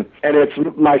having. And it's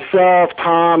myself,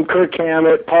 Tom, Kirk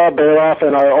Hammett, Paul Bailoff,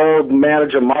 and our old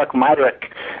manager, Mark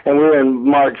Myrick. And we were in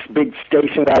Mark's big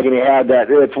station wagon. He had that.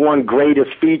 Its one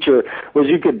greatest feature was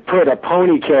you could put a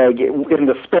pony keg in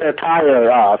the spare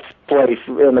tire place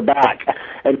in the back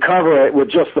and cover it with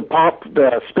just the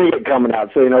spigot coming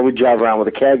out. So, you know, we drive around with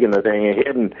a keg in the thing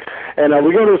hidden. And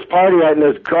we go to this party and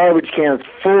there's garbage cans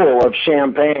full of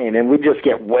champagne, and we just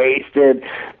get wasted.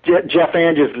 Jeff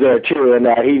Andrews is there too, and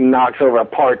he knocks over a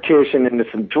partition into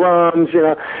some drums, you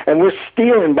know, and we're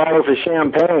stealing bottles of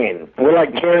champagne. We're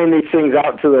like carrying these things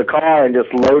out to the car and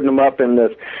just loading them up in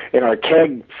our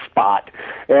keg spot.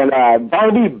 And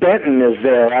Barbie Benton is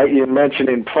there, right? You mentioned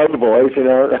in Playboys, you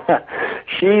know.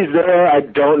 She's there, I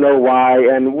don't know why,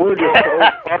 and we're just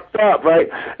so fucked up, right?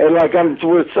 And like I'm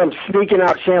sneaking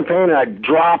out champagne, and I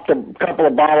dropped a couple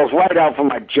of bottles right out from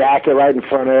my jacket right in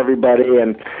front of everybody.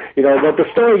 And, you know, but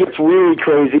the story gets really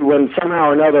crazy when somehow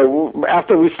or another,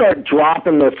 after we start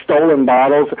dropping the stolen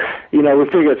bottles, you know, we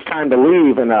figure it's time to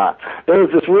leave. And there was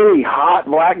this really hot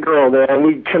black girl there, and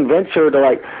we convinced her to,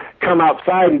 like, come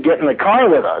outside and get in the car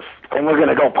with us, and we're going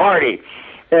to go party.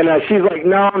 And she's like,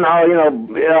 no, you know,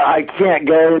 I can't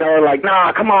go. You know, like,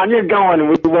 nah, come on, you're going. And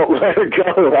we won't let her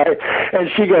go, right?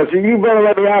 And she goes, you better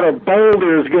let me out or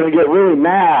Boulder's going to get really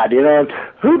mad, you know.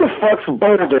 Who the fuck's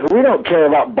Boulder? We don't care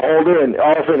about Boulder. And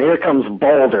all of a sudden, here comes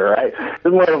Boulder, right?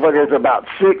 This motherfucker's about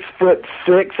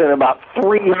 6'6" and about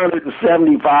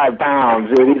 375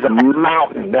 pounds, dude. He's a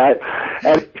mountain, right?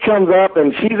 And he comes up,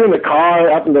 and she's in the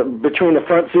car up between the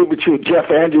front seat, between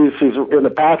Jeff Andrews, who's in the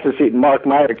passenger seat, and Mark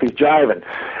Myrick, who's driving.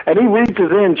 And he reaches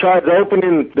in, tries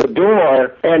opening the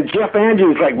door, and Jeff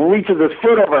Andrews, like, reaches his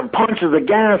foot over and punches the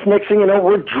gas. Next thing you know,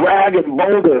 we're dragging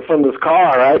Boulder from this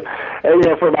car, right? And, you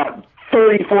know, for about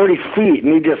 30, 40 feet,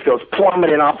 and he just goes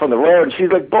plummeting off on the road. And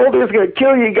she's like, Boulder's going to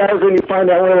kill you guys. And you find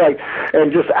out we're like,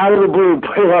 and just out of the blue,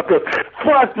 Bailoff goes,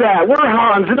 fuck that, we're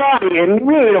Hans Noddy, and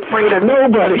we ain't afraid of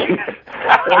nobody.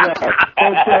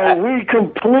 and so we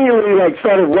completely, like,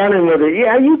 started running with it.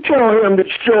 Yeah, you tell him to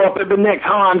show up at the next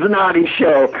Hans Noddy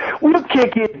show. We'll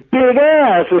kick his big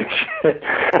ass.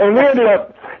 And we ended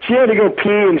up, she had to go pee,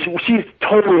 and she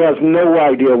totally has no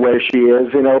idea where she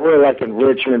is. You know, we're like in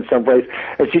Richmond someplace,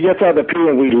 and she gets out to pee,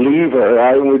 and we leave her,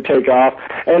 right, and we take off.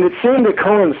 And it seemed to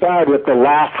coincide with the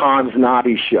last Hans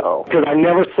Noddy show, because I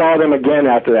never saw them again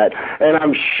after that. And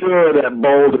I'm sure that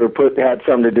Boulder had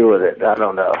something to do with it. I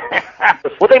don't know.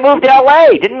 Well, they moved to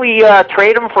L.A. Didn't we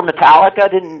trade him for Metallica?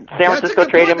 Didn't San Francisco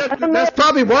trade him? That's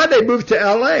probably why they moved to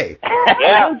L.A.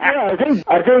 Yeah,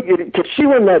 I think because she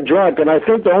wasn't that drunk, and I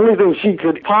think the only thing she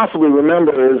could possibly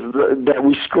remember is that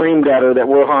we screamed at her that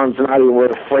we're Hans Noddy and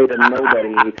we're afraid of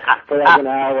nobody for like an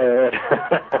hour.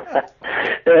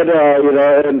 And you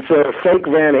know, and so fake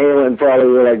Van Halen probably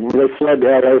were like, they fled to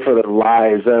LA for their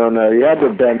lives. I don't know. You had to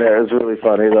have been there. It was really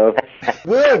funny though.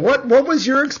 Will, what was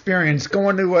your experience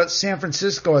going to San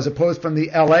Francisco as opposed from the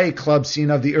LA club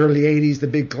scene of the early 80s, the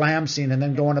big glam scene, and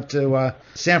then going up to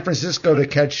San Francisco to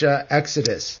catch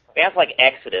Exodus? Bands like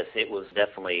Exodus, it was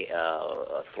definitely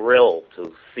a thrill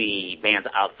to see bands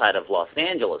outside of Los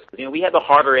Angeles. You know, we had the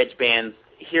harder edge bands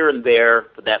here and there,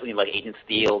 but that, you know, like Agent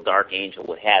Steel, Dark Angel,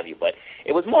 what have you. But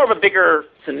it was more of a bigger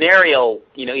scenario,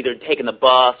 you know, either taking the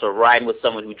bus or riding with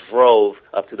someone who drove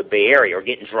up to the Bay Area or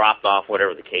getting dropped off,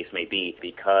 whatever the case may be,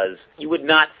 because you would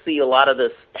not see a lot of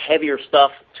this heavier stuff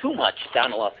too much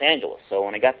down in Los Angeles. So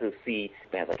when I got to see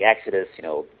bands like Exodus, you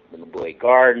know, the Mabuhay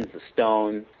Gardens, the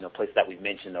Stones, you know, places that we've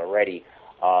mentioned already,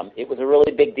 it was a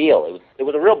really big deal. It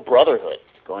was a real brotherhood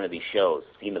going to these shows,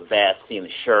 seeing the vests, seeing the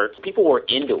shirts. People were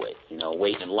into it, you know,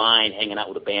 waiting in line, hanging out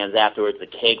with the bands afterwards, the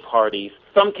keg parties.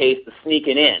 Some cases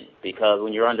sneaking in, because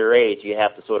when you're underage, you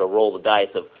have to sort of roll the dice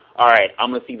of, all right,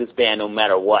 I'm going to see this band no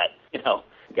matter what, you know.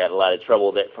 got a lot of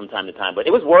trouble with it from time to time. But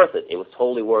it was worth it. It was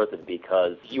totally worth it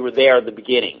because you were there at the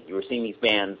beginning. You were seeing these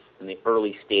bands in the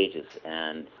early stages,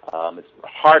 and it's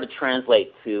hard to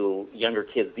translate to younger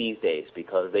kids these days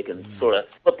because they can sort of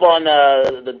flip on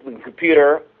the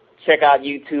computer, check out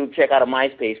YouTube, check out a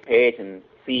MySpace page, and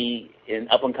see an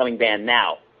up-and-coming band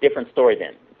now. Different story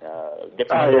then.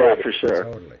 Different story. Yeah, for sure.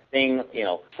 Totally. Thing,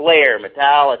 Slayer,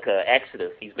 Metallica,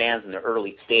 Exodus, these bands in their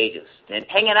early stages. And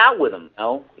hanging out with them,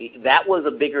 that was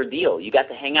a bigger deal. You got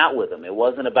to hang out with them. It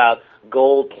wasn't about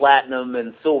gold, platinum,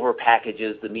 and silver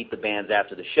packages to meet the bands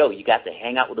after the show. You got to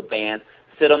hang out with the bands,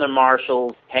 sit on their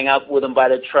Marshalls, hang out with them by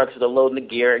their trucks or they're loading the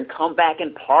gear, and come back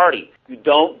and party. You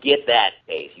don't get that,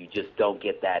 Dave. You just don't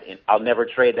get that. And I'll never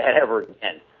trade that ever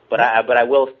again. But I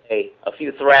will say a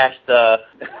few thrashed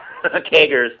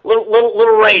keggers,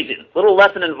 little raging, little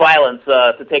lesson in violence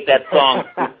to take that song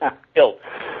tilt.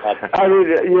 I mean,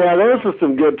 yeah, those were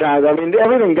some good times. I mean,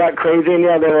 everything got crazy, and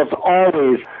there's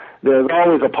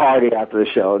always a party after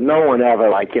the show. No one ever,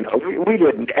 we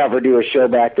didn't ever do a show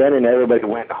back then, and everybody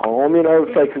went home.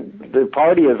 It's like the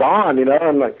party is on. And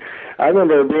I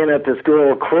remember being at this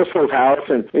girl Crystal's house,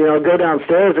 and go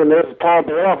downstairs, and there's Paul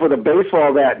Bailoff with a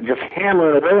baseball bat just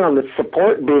hammering away on the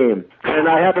support beam. And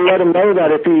I had to let him know that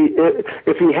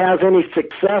if he has any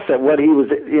success at what he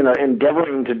was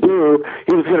endeavoring to do,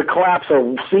 he was going to collapse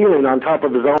a ceiling on top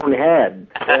of his own head.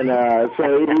 And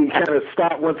so he kind of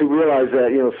stopped once he realized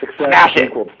that success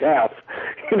equals death.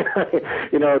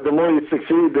 The more you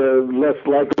succeed, the less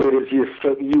likely it is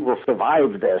you will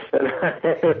survive this. And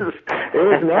it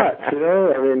was nuts.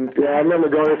 I remember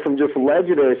going to some just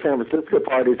legendary San Francisco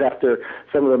parties after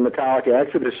some of the Metallica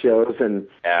Exodus shows, and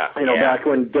back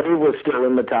when Dave was still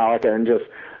in Metallica, and just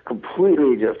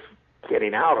completely just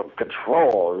getting out of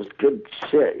control. It was good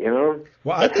shit,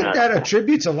 Well, I think that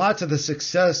attributes a lot to the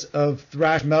success of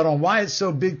thrash metal, and why it's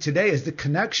so big today is the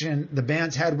connection the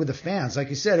bands had with the fans. Like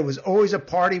you said, it was always a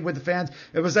party with the fans.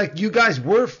 It was like you guys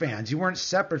were fans. You weren't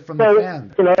separate from the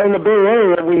fans. In the Bay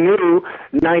Area, we knew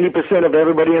 90% of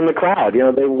everybody in the crowd.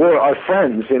 They were our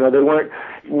friends. They weren't.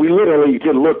 We literally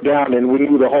could look down and we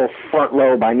knew the whole front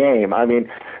row by name. I mean,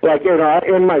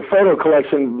 in my photo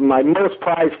collection, my most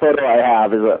prized photo I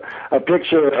have is a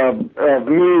picture of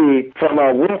me from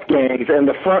Wolfgangs, and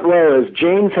the front row is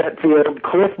James Hetfield,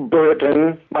 Cliff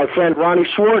Burton, my friend Ronnie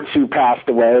Schwartz, who passed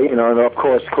away, of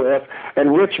course Cliff,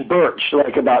 and Rich Birch,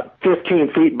 about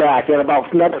 15 feet back, and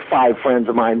about another 5 friends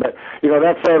of mine. But,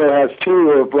 that photo has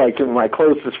 2 of, my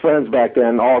closest friends back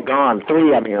then, all gone.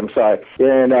 3, I'm sorry.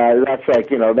 And that's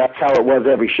that's how it was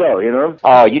every show,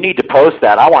 Oh, you need to post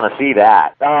that. I want to see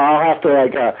that. I'll have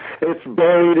to, it's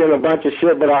buried in a bunch of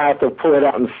shit, but I'll have to pull it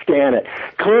out and scan it.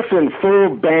 Cliff in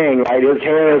full bang, right? His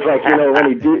hair is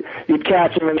when you'd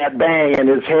catch him in that bang, and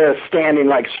his hair is standing,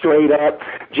 straight up.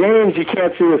 James, you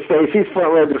can't see his face. He's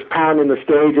front row just pounding the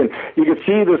stage, and you can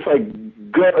see this,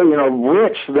 good,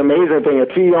 Rich, the amazing thing is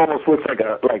he almost looks like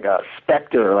a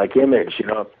specter, image, he's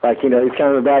kind of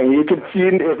back. And if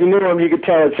you knew him, you could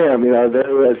tell it's him,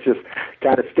 there was just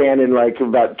kind of standing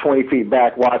about 20 feet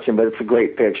back watching, but it's a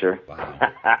great picture.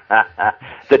 Wow.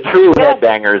 The true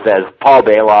headbangers, as Paul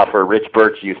Bailoff or Rich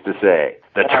Birch used to say.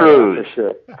 The trues. For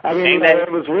sure. I mean,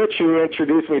 it was Rich who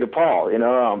introduced me to Paul,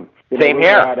 Same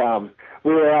here.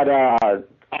 We were at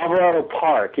Alvarado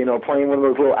Park, playing one of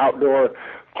those little outdoor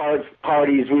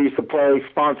parties we used to play,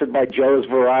 sponsored by Joe's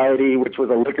Variety, which was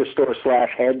a liquor store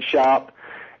 / head shop.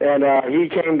 And he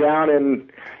came down,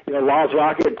 and Laws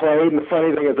Rocket played. And the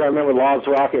funny thing is, I remember Laws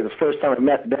Rocket, it was the first time I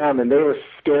met them, and they were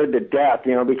scared to death,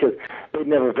 because they'd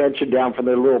never ventured down from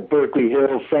their little Berkeley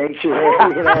Hills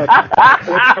sanctuary. They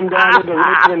come down into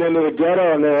Richmond, into the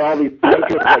ghetto, and there were all these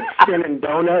bikers spinning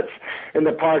donuts in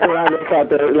the parking lot. They thought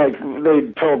they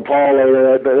told Paul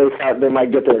later that they thought they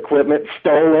might get their equipment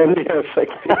stolen. It's like,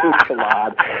 come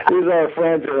on, these are our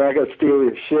friends who are not gonna steal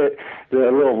your shit. They're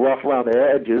a little rough around the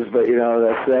edges, but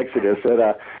that's Exodus.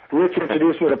 And Rich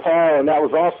introduced me to Paul, and that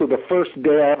was also the first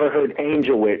day I ever heard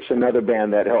Angel Witch, another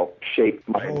band that helped shape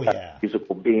my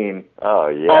musical being. Oh,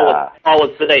 yeah. Paul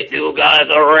would say, "You guys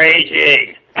are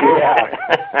raging." Yeah.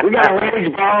 We got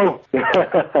rage, bro.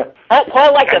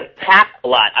 Paul liked to tap a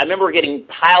lot. I remember getting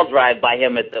pile drive by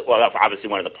him at obviously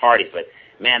one of the parties, but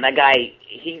man, that guy,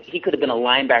 he could have been a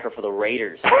linebacker for the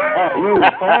Raiders. Paul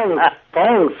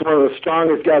was one of the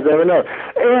strongest guys I ever know.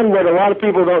 And what a lot of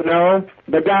people don't know,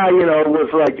 the guy, was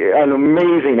an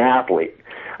amazing athlete.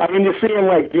 I mean, you see him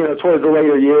like, towards the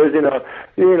later years, even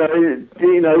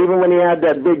when he had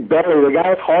that big belly, the guy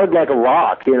was hard like a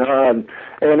rock, and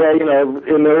in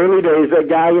the early days, that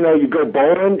guy, you go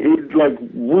bowling, he'd like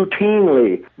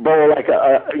routinely bowl like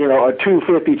a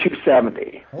 250,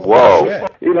 270. Whoa.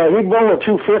 He'd bowl a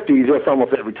 250 just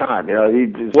almost every time.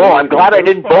 Well, I'm glad I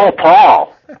didn't bowl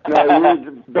Paul.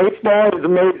 Baseball is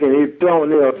amazing. He's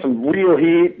throwing, some real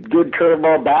heat, good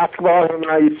curveball, basketball. Him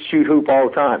and I used to shoot hoop all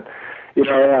the time.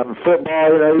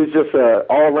 Football, he's just an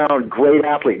all-around great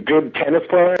athlete, good tennis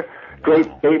player, great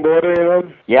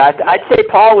skateboarder, Yeah, I'd say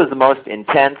Paul was the most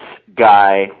intense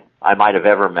guy I might have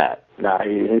ever met. Nah,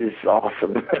 he's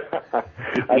awesome.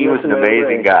 He was an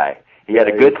amazing guy. He had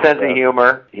a good sense of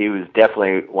humor. He was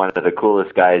definitely one of the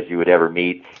coolest guys you would ever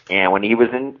meet. And when he was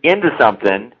into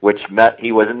something,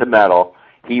 he was into metal,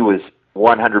 he was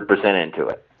 100% into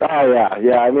it. Oh,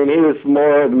 yeah. I mean, he was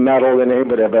more metal than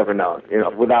anybody I've ever known,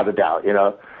 without a doubt, he'd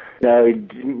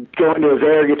go into his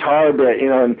air guitar bit,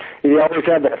 and he always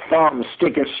had that thumb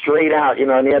sticking straight out,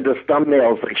 and he had those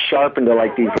thumbnails like sharpened to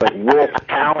like these like wolf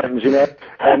talons, and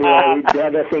he'd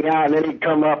have that thing out, and then he'd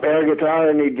come up air guitar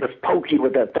and he'd just poke you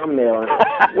with that thumbnail, and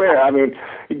I swear, I mean,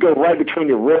 he'd go right between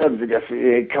your ribs and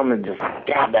he'd come and just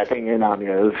stab that thing in on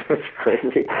you. It was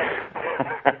crazy.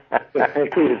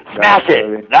 Smash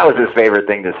it! That was his favorite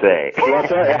thing to say.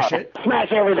 Smash it.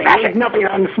 Smash everything. Leave nothing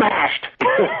unsmashed.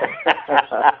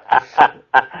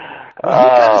 He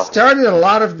kind of started a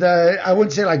lot of the, I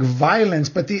wouldn't say like violence,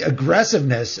 but the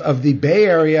aggressiveness of the Bay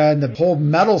Area and the whole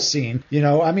metal scene.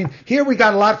 I mean, here we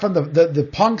got a lot from the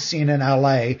punk scene in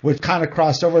LA, which kind of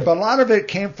crossed over, but a lot of it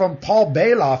came from Paul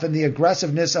Bailoff and the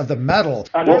aggressiveness of the metal.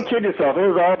 Don't kid yourself. It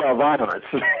was all about violence.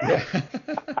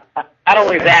 Not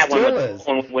only that,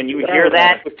 when you hear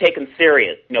that, it was taken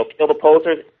serious. Kill the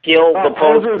posers, kill the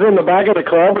posers. In the back of the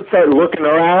club would start looking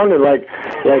around and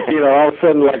all of a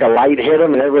sudden like a light hit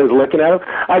them and everybody's looking at them.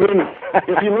 I mean,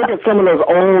 if you look at some of those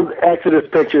old Exodus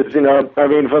pictures, from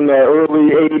the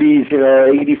early 80s,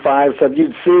 85 stuff,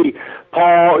 you'd see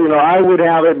Paul, I would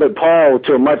have it, but Paul,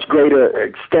 to a much greater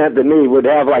extent than me, would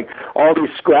have like all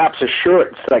these scraps of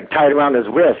shirts like tied around his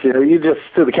wrists. You just,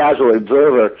 to the casual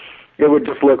observer, it would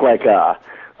just look like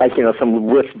some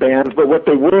wristbands, but what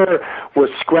they were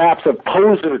scraps of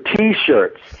poser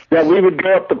T-shirts that we would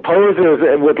go up to posers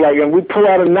with and we'd pull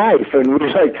out a knife and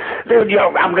we'd like, dude,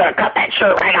 I'm gonna cut that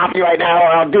shirt right off you right now, or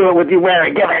I'll do it with you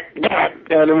wearing. Give it.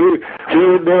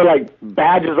 And they were like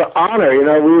badges of honor.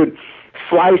 We would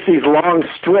slice these long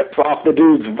strips off the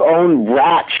dude's own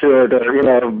Rat shirt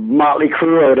or, Motley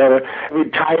Crue or whatever.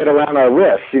 We'd tie it around our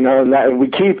wrists, and we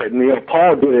keep it. And,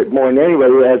 Paul did it more than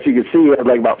anybody. As you can see, he had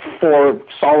like about 4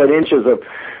 solid inches of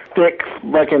thick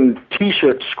fucking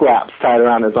T-shirt scraps tied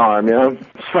around his arm, It's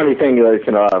a funny thing,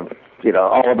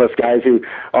 all of us guys who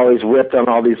always ripped on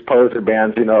all these poser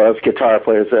bands, us guitar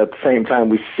players, at the same time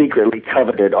we secretly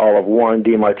coveted all of Warren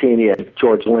DeMartini and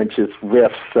George Lynch's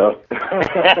riffs, so.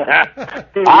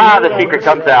 The secret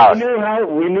comes out.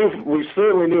 We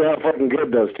certainly knew how fucking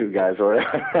good those two guys were.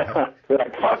 We're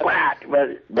like, fuck that.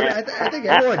 But I think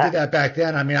everyone did that back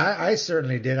then. I mean, I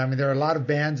certainly did. I mean, there are a lot of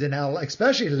bands in LA,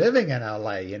 especially living in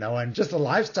LA, and just the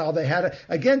lifestyle they had.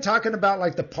 Again, talking about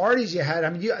like the parties you had. I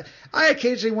mean, I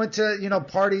occasionally went to,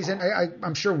 parties, and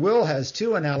I'm sure Will has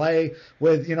too in LA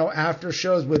with, after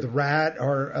shows with Rat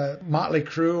or Motley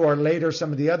Crue or later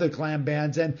some of the other glam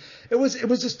bands. And it was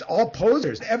just all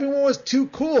posers. Everyone was too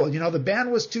cool. The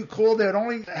band was too cool. They would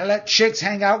only let chicks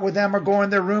hang out with them or go in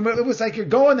their room. It was like you're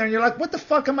going there and you're like, what the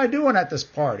fuck am I doing at this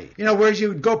party? Whereas you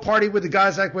would go party with the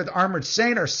guys like with Armored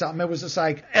Saint or something. It was just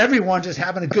like everyone just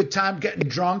having a good time, getting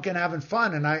drunk and having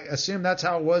fun. And I assume that's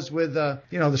how it was with, the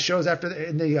shows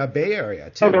in the Bay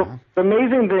Area too. The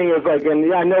amazing thing is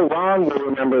and I know Ron will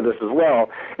remember this as well,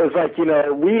 is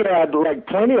we had like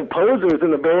plenty of posers in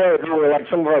the Bay Area who were like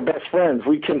some of our best friends.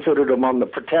 We considered them on the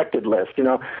protected list,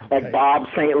 like Bob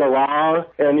St. Laurent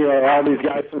and, all these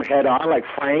guys from Head On, like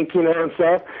Frank, and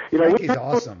stuff. He's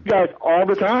awesome. Guys all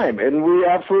the time, and we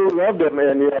absolutely loved him.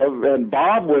 And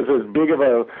Bob was as big of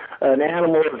an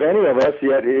animal as any of us,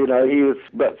 yet, he was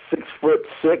about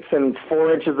 6'6" and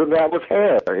 4 inches of that was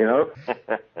hair,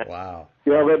 Wow.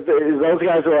 But those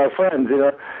guys are our friends,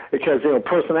 because,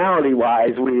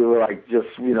 personality-wise, we were like just,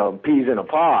 peas in a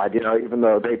pod, even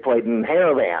though they played in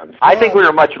hair bands. I think we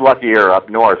were much luckier up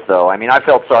north, though. I mean, I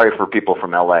felt sorry for people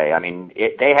from L.A. I mean,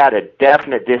 they had a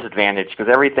definite disadvantage because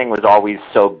everything was always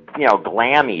so,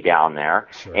 glammy down there,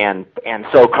 sure, and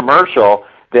so commercial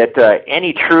that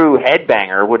any true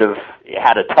headbanger would have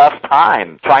had a tough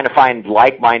time trying to find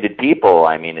like-minded people.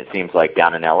 I mean, it seems like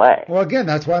down in L.A. Well, again,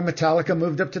 that's why Metallica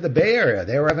moved up to the Bay Area.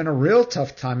 They were having a real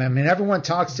tough time. I mean, everyone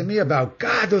talks to me about,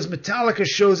 God, those Metallica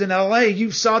shows in L.A.,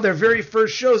 you saw their very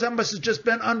first shows. That must have just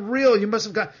been unreal. You must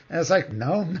have got... And it's like,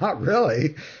 no, not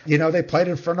really. You know, they played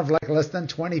in front of like less than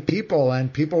 20 people,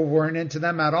 and people weren't into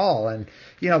them at all. And,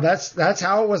 you know, that's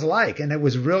how it was like. And it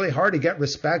was really hard to get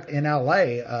respect in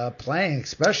L.A. Playing,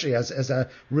 especially as a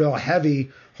real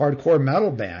heavy hardcore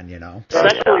metal band, you know.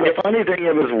 Especially the funny thing,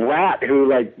 it was Rat who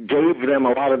like gave them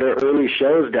a lot of their early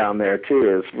shows down there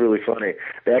too. It's really funny.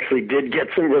 They actually did get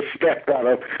some respect out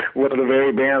of one of the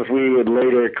very bands we would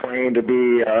later claim to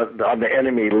be on the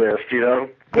enemy list, you know.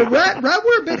 Well, Rat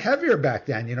were a bit heavier back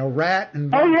then, you know. Rat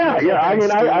and oh yeah. I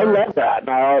mean, I love that. And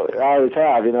I always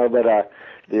have, you know. But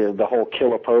the whole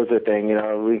Killer Poser thing, you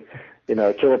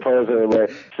know, Killer Poser let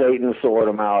Satan sort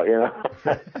them out, you know.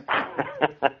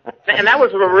 And that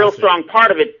was a real strong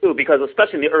part of it, too, because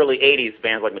especially in the early 80s,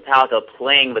 bands like Metallica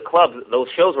playing the clubs, those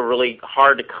shows were really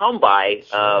hard to come by.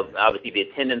 Obviously, the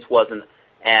attendance wasn't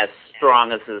as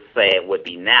strong as, say, it would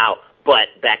be now, but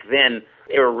back then,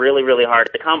 they were really, really hard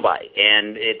to come by.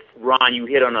 And Ron, you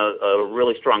hit on a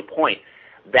really strong point.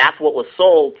 That's what was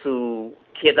sold to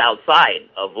kids outside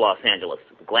of Los Angeles,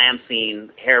 the glam scene,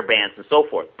 hair bands, and so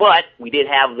forth. But we did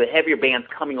have the heavier bands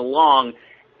coming along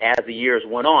as the years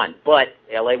went on. But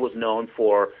L.A. was known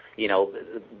for, you know,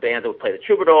 the bands that would play the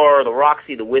Troubadour, the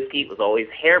Roxy, the Whiskey. It was always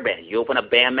hair bands. You open up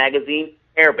Band magazine,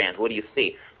 hair bands. What do you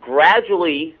see?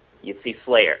 Gradually, you'd see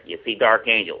Slayer, you'd see Dark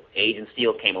Angel, Agent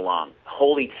Steel came along,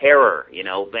 Holy Terror, you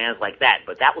know, bands like that.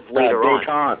 But that was later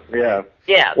on. Yeah.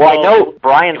 Yeah. Well, I know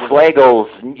Brian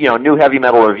Slagle's, you know, New Heavy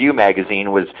Metal Review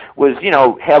magazine was, you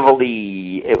know,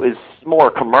 it was more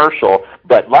commercial,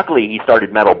 but luckily he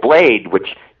started Metal Blade, which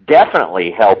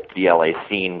definitely helped the LA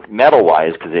scene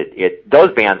metal-wise, because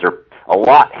those bands are a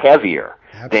lot heavier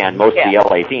than most of the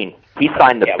LA scene. He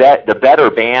signed the better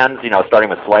bands, you know, starting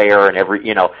with Slayer and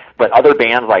but other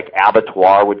bands like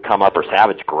Abattoir would come up, or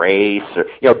Savage Grace, or,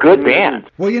 you know, good bands.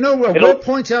 Well, you know, Will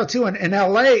points out, too, in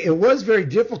L.A., it was very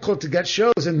difficult to get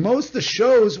shows, and most of the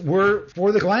shows were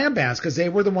for the glam bands, because they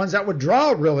were the ones that would draw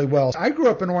really well. I grew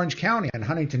up in Orange County, in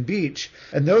Huntington Beach.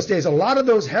 In those days, a lot of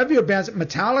those heavier bands,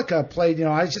 Metallica played, you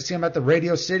know, I used to see them at the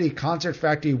Radio City, Concert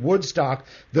Factory, Woodstock.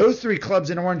 Those three clubs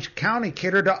in Orange County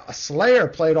catered to Slayer,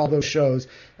 played all those shows.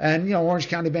 And, you know, Orange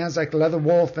County bands like Leather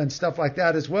Wolf and stuff like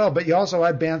that as well. But you also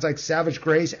had bands like Savage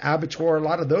Grace, Abattoir. A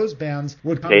lot of those bands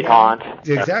would come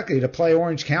exactly to play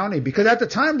Orange County. Because at the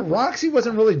time, Roxy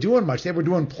wasn't really doing much. They were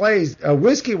doing plays.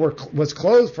 Whiskey was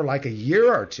closed for like a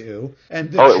year or two.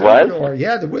 And the it was?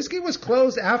 Yeah, the Whiskey was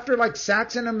closed after like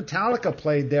Saxon and Metallica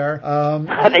played there.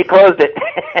 They closed it.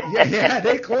 yeah,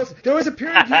 they closed. There was a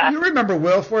period, you remember,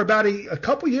 Will, for about a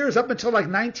couple years, up until like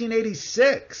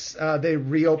 1986, they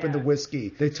reopened the Whiskey.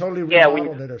 They totally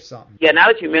remodeled it or something. Yeah, now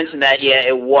that you mentioned that, yeah,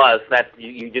 it was. That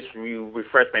you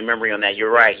refreshed my memory on that.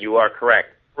 You're right. You are correct.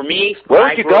 For me, where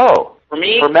would you go? For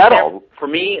me, for metal. For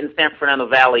me, in San Fernando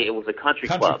Valley, it was a country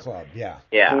club. Country club, yeah.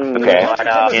 Yeah. Okay.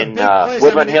 But, in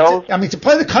Woodland Hills? I mean, to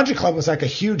play the country club was like a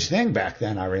huge thing back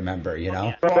then, I remember, you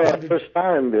know. Well, first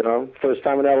time in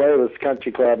L.A. was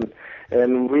country club.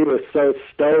 And we were so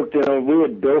stoked, you know, we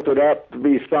had built it up to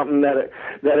be something that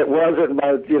it wasn't,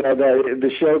 but, you know, the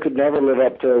show could never live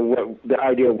up to what the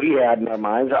idea we had in our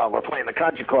minds. Oh, we're playing the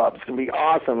country club. It's going to be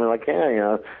awesome. And like, yeah, you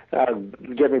know,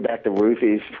 get me back to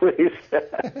roofies, please.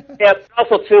 Yeah,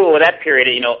 also, too, with that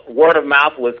period, you know, word of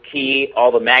mouth was key.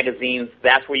 All the magazines,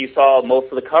 that's where you saw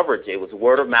most of the coverage. It was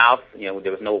word of mouth. You know,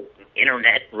 there was no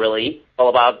internet, really. All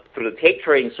about through the tape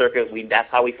trading circuit. That's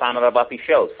how we found out about these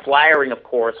shows. Flyering, of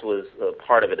course, was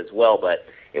part of it as well. But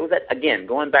it was that, again,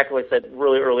 going back to what I said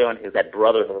really early on, is that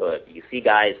brotherhood. You see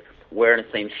guys wearing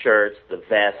the same shirts, the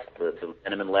vest, the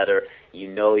denim and leather. You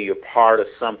know you're part of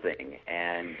something.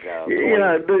 And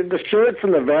the shirts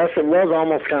and the vest, it was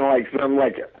almost kind of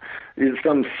like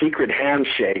some secret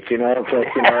handshake, you know. It's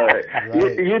like, you know,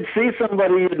 right. You'd see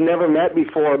somebody you'd never met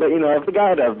before, but, you know, if the guy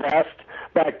had a vest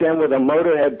back then with a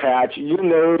Motorhead patch, you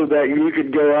know that you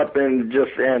could go up and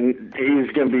he's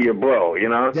going to be your bro, you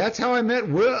know? That's how I met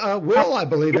Will, I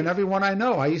believe, and everyone I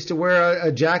know. I used to wear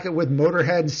a jacket with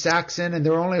Motorhead and Saxon, and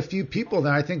there were only a few people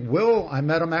there. I think Will, I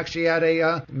met him actually at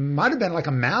might have been like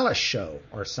a Malice show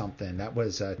or something. That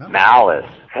was... Malice.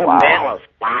 Wow. Malice.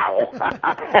 Wow.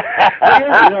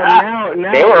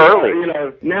 Now, they were early.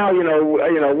 Now,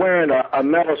 wearing a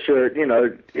metal shirt, you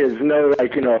know, is no,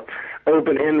 like, you know,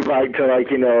 open invite to, like,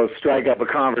 you know, strike up a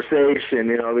conversation,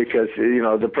 you know, because, you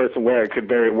know, the person wearing it could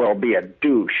very well be a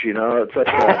douche, you know. It's like,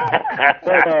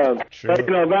 but,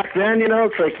 you know, back then, you know,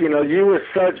 it's like, you know, you were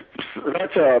such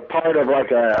a part of,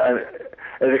 like, an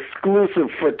exclusive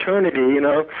fraternity, you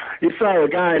know. You saw a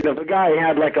guy, and if a guy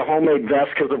had, like, a homemade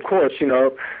vest, because, of course, you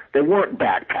know, they weren't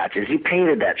back patches. He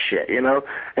painted that shit, you know.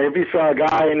 And if you saw a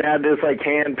guy and had this, like,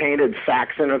 hand-painted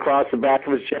Saxon across the back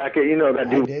of his jacket, you know that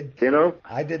dude. I did. You know.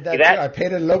 I did that too. I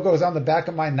painted logos on the back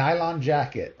of my nylon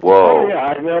jacket. Whoa. Oh yeah,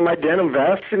 I know my denim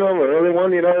vest. You know, the early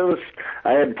one. You know,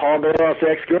 I had Paul Bailoff's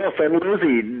ex-girlfriend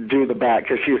Lizzie do the back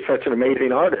because she was such an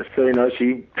amazing artist. So you know,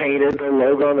 she painted the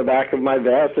logo on the back of my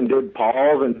vest and did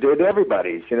Paul's and did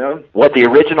everybody's. You know. What, the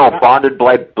original bonded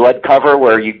blood cover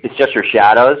where it's just your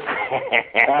shadows?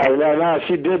 No,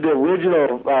 she did the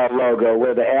original logo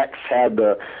where the X had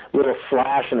the little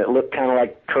slash and it looked kind of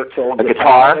like Kurt's old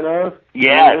guitar. You know?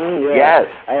 Yes, yes.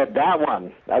 I had that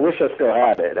one. I wish I still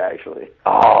had it, actually.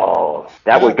 Oh,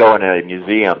 that would go in a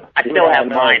museum. I still have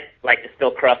mine. Like, it's still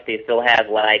crusty. It still has,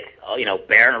 like, you know,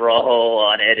 Baron Rojo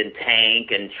on it and Tank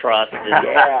and Trust. And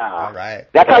yeah. All right.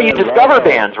 That's how you discover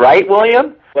bands, right,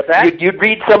 William? What's that? You'd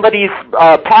read somebody's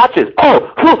patches.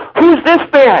 Oh, who's this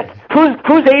band?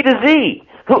 Who's A to Z?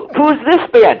 Who's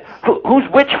this band? Who's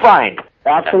Witchfind?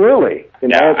 Absolutely. You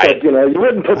know, it's like, you know, you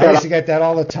wouldn't put that. I used to get that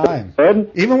all the time.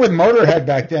 Even with Motorhead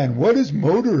back then. What is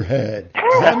Motorhead?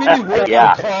 Does that mean you work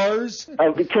on cars?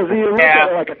 Because you look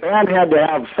at it, like, a band had to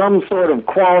have some sort of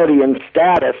quality and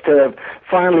status to have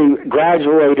finally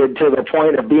graduated to the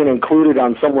point of being included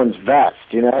on someone's vest,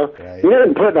 you know? Right. You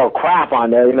didn't put no crap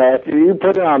on there, you know? If you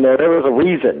put it on there, there was a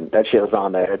reason that shit was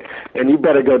on there. And you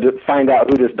better go to find out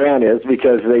who this band is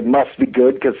because they must be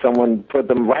good because someone put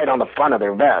them right on the front of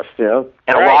their vest, you know?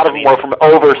 And a lot of them were from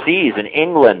overseas in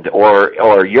England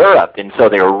or Europe, and so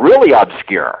they were really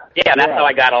obscure. Yeah, that's how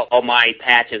I got all my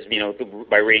patches, you know,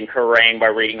 by reading Kerrang, by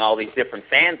reading all these different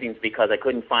fanzines because I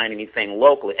couldn't find anything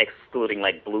locally, excluding,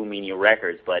 like, Blue Meania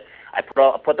Records. But I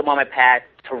put them on my patch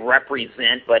to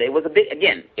represent, but it was a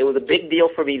big deal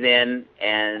for me then,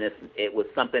 and it was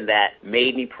something that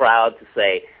made me proud to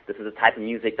say, this is the type of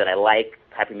music that I like,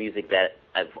 type of music that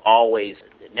I've always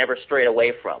never strayed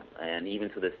away from, and even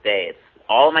to this day, it's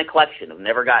all in my collection. I've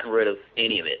never gotten rid of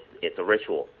any of it. It's a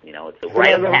ritual, you know. It's a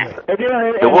rite of passage.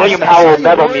 The William Howell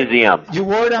Metal Museum. You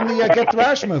wore it on the Get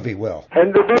Thrash movie, Will.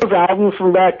 And those albums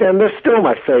from back then, they're still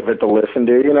my favorite to listen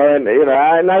to, you know. And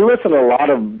I listen to a lot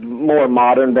of more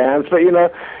modern bands, but you know.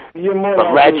 You're more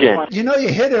legend. You know, you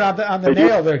hit it on the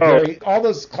nail there, Gary. All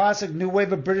those classic new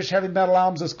wave of British heavy metal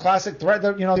albums, those classic you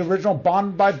know, the original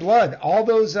Bonded by Blood, all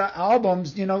those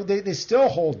albums, you know, they still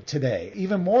hold today,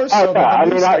 even more so. I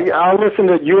mean, I'll listen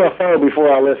to UFO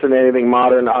before I listen to anything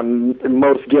modern on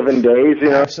most given days. You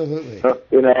know, absolutely.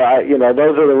 You know,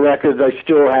 those are the records I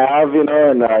still have. You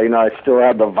know, and you know, I still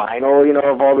have the vinyl. You know,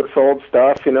 of all this old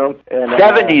stuff. You know, and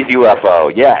 70s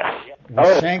UFO, yes.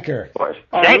 Shanker.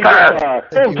 Shanker!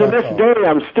 To this day,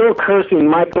 I'm still cursing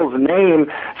Michael's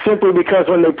name simply because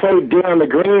when they played Deer on the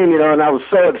Green, you know, and I was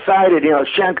so excited, you know,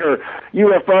 Shanker,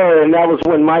 UFO, and that was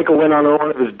when Michael went on one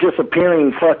of his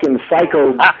disappearing fucking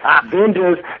psycho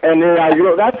binges, and then I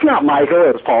go, that's not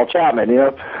Michael, it was Paul Chapman, you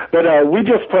know. But we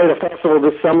just played a festival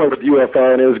this summer with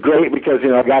UFO, and it was great because,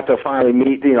 you know, I got to finally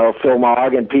meet, you know, Phil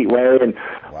Mogg and Pete Way and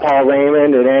Paul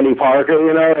Raymond and Andy Parker,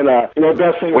 you know, and, you know,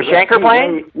 best thing was Shanker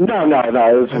playing? No, it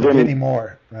was Vinny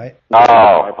Moore, right? But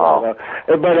the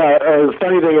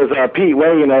funny thing is, Pete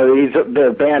Way, you know,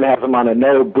 the band has him on a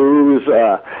no booze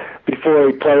before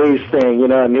he plays thing, you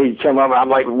know, and he'd come up, I'm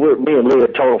like, me and Lee are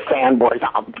total fanboys.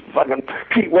 I'm fucking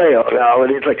Pete Way, you know,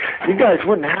 and he's like, you guys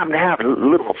wouldn't happen to have a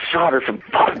little shot or some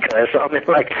vodka or something.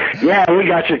 Like, yeah, we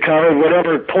got you covered.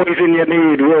 Whatever poison you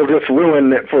need, we'll just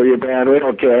ruin it for you, man. We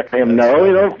don't care. Him, no,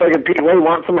 you know, fucking Pete Way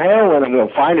wants some heroin, and we'll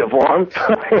find it for him.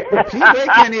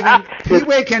 Pete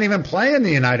Way can't even play in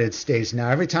the United States now.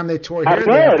 Every time they tour here,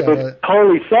 it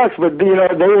totally sucks, but, you know,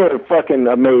 they were fucking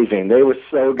amazing. They were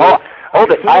so good. Hold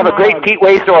it. I have a great Pete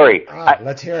Way story.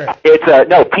 Let's hear it.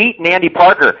 It's Pete and Andy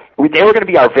Parker. They were going to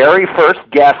be our very first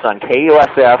guests on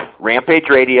KUSF Rampage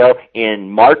Radio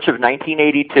in March of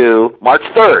 1982, March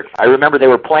 3rd. I remember they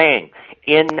were playing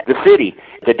in the city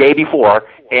the day before,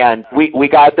 and we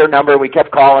got their number. We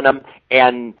kept calling them,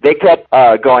 and they kept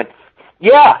going,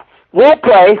 yeah, we'll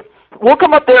play. We'll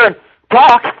come up there and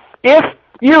talk if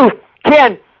you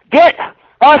can get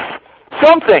us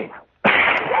something.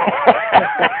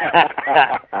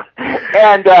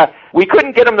 And we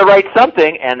couldn't get them to write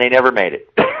something, and they never made it.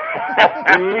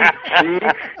 See?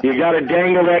 You got to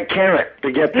dangle that carrot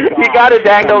to get the gods. You got to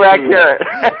dangle that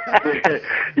carrot.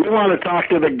 You want to talk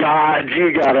to the gods,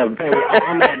 you got to pay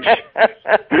homage.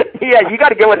 Yeah, you got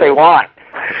to get what they want.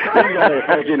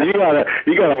 You gotta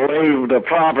wave the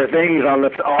proper things on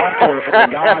the altar for the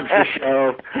gods to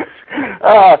show.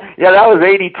 Yeah, that was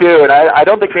 82, and I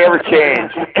don't think they ever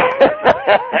changed.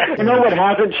 You know what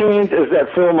hasn't changed is that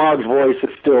Phil Mogg's voice is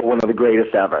still one of the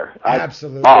greatest ever.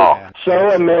 Absolutely.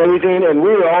 So amazing, and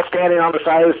we were all standing on the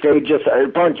side of the stage just a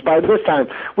bunch. By this time,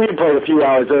 we had played a few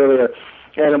hours earlier,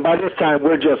 and by this time,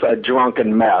 we're just a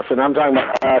drunken mess. And I'm talking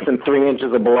about us and 3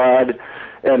 inches of blood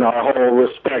and our whole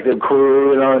respective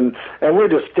crew, and we're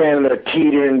just standing there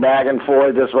teetering back and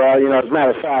forth as well. As a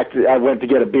matter of fact, I went to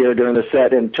get a beer during the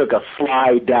set and took a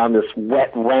slide down this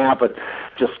wet ramp and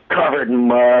just covered in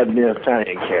mud, I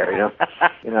didn't care,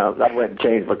 I went and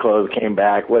changed my clothes, came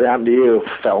back. What happened to you?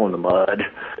 Fell in the mud.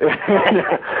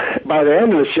 By the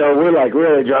end of the show, we're like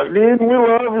really drunk. Dude, we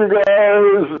love you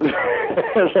guys.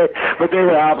 But they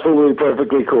were absolutely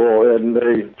perfectly cool, and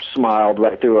they smiled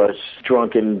right through us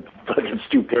drunken fucking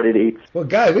stupidity. Well,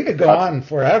 guys, we could go on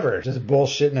forever just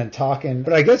bullshitting and talking,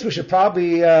 but I guess we should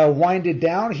probably wind it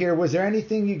down here. Was there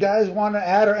anything you guys want to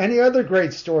add or any other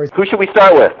great stories? Who should we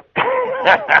start with?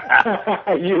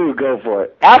 You go for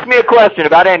it. Ask me a question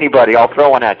about anybody. I'll throw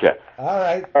one at you. All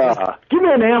right. Give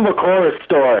me an Anvil Chorus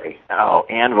story. Oh,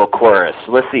 Anvil Chorus.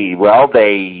 Let's see. Well,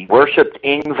 they worshipped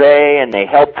Yngwie, and they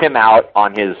helped him out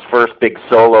on his first big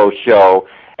solo show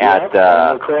at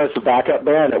Anvil Chorus, the backup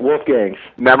band at Wolfgang's.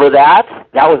 Remember that?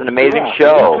 That was an amazing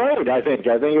show. Played, I think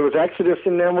it was Exodus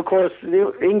and Anvil Chorus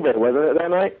Yngwie, wasn't it, that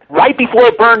night? Right before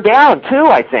it burned down, too,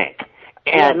 I think.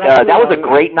 And that was a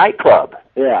great nightclub.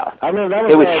 Yeah, I mean that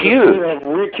was huge.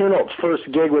 Rick Hunold's first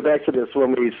gig with Exodus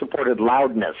when we supported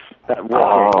Loudness at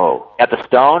Wolfgang's. Oh, at the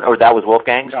Stone, or that was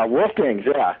Wolfgang's? Wolfgang's,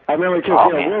 yeah. I remember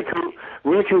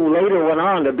Rick, who later went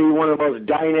on to be one of the most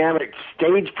dynamic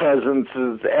stage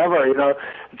presences ever.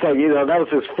 It's like that was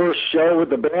his first show with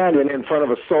the band and in front of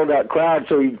a sold-out crowd.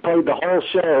 So he played the whole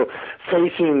show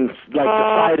facing like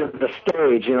the side of the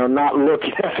stage, not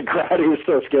looking at the crowd. He was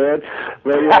so scared.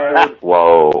 But,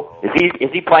 whoa, is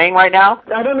he playing right now?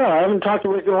 I don't know. I haven't talked to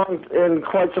Rick in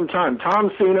quite some time.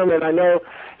 Tom's seen him, and I know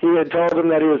he had told him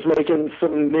that he was making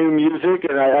some new music,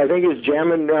 and I think he's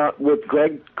jamming with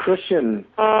Greg Christian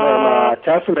from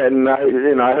Testament, and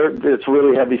I heard it's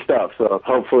really heavy stuff. So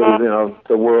hopefully,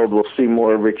 the world will see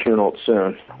more of Rick Hunold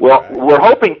soon. Well, we're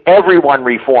hoping everyone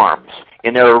reforms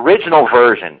in their original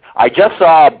version. I just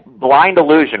saw Blind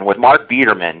Illusion with Mark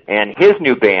Biederman and his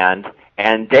new band,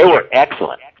 and they were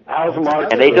excellent. How's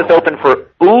Mark? And they just opened for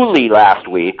Uli last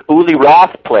week. Uli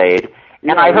Roth played.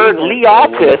 And I heard Lee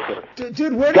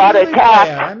Altus got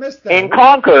attacked in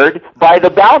Concord by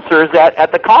the bouncers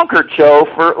at the Concord show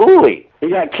for Uli. He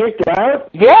got kicked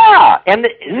out? Yeah, and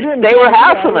they were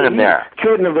hassling him there.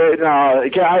 Couldn't have.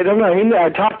 I don't know. I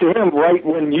talked to him right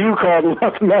when you called and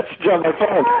left a message on my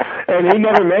phone, and he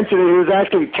never mentioned it. He was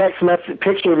actually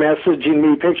picture messaging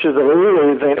me pictures of Uli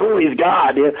and saying, "Oh, he's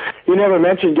God." He never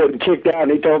mentioned getting kicked out,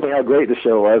 and he told me how great the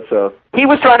show was. So he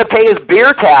was trying to pay his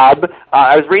beer tab.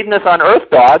 I was reading this on Earth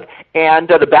Dog, and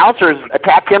the bouncers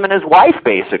attacked him and his wife,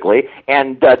 basically.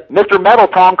 And Mr. Metal,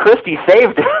 Tom Christie,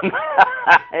 saved him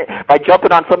by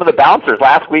jumping on some of the bouncers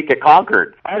last week at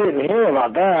Concord. I didn't hear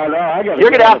about that. No, You're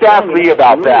going to have to ask Lee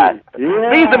about that.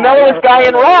 Yeah, Lee's the mellowest guy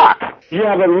in rock.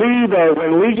 Yeah, but Lee, though,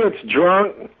 when Lee gets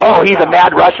drunk... Oh, he's a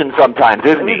mad Russian sometimes,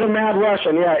 isn't he? He's a mad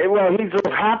Russian, yeah. Well, he's the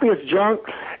happiest drunk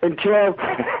until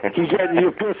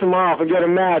you piss him off and get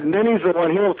him mad. And then he's the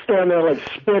one, he'll stand there like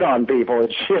spit on people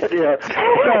and shit,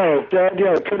 So,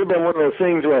 it could have been one of those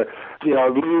things where,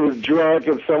 Lee was drunk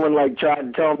and someone tried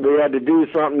to tell him they had to do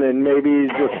something and maybe he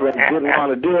just didn't want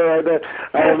to do it like that.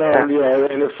 I don't know,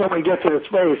 and if someone gets in his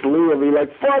face, Lee will be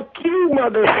like, "Fuck you,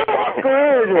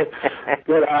 motherfucker!"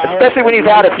 Especially when he's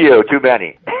had a few, too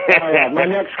many. My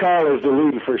next call is to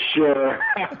Lee for sure.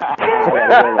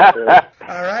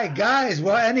 All right, guys.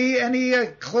 Well, any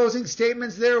closing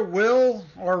statements there, Will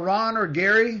or Ron or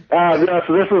Gary? No,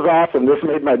 so this was awesome. This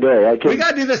made my day. We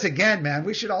got to do this again, man.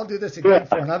 We should all do this again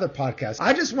for another podcast.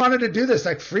 I just wanted to do this,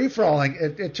 free-for-alling.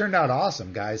 It turned out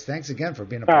awesome, guys. Thanks again for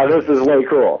being a part of this. This is way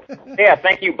cool. Yeah,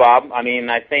 thank you, Bob. I mean,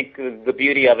 I think the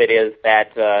beauty of it is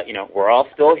that, we're all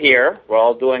still here. We're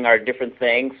all doing our different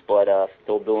things, but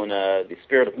still doing the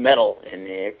spirit of metal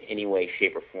in any way,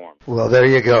 shape, or form. Well, there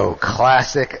you go.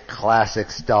 Classic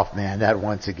stuff, man. That,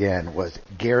 once again, was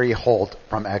Gary Holt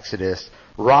from Exodus.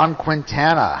 Ron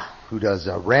Quintana, who does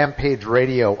Rampage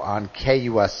Radio on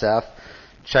KUSF.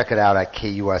 Check it out at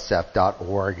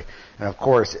KUSF.org. And, of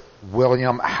course,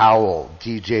 William Howell,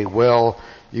 DJ Will,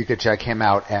 you can check him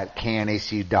out at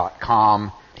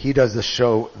knac.com. He does the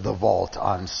show The Vault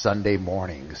on Sunday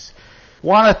mornings.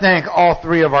 Want to thank all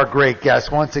three of our great guests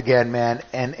once again, man.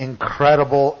 An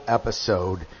incredible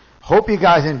episode. Hope you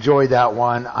guys enjoyed that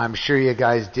one. I'm sure you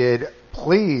guys did.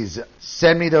 Please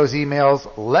send me those emails.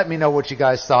 Let me know what you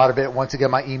guys thought of it. Once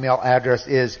again, my email address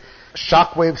is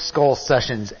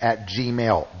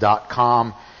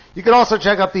shockwaveskullsessions@gmail.com. You can also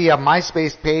check out the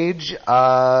MySpace page,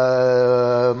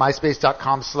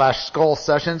 myspace.com/Skull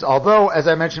Sessions. Although, as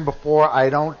I mentioned before, I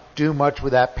don't do much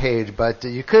with that page, but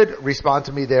you could respond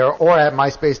to me there or at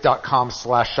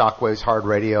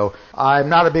myspace.com/ShockWavesHardRadio. I'm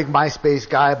not a big MySpace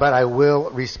guy, but I will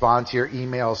respond to your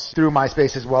emails through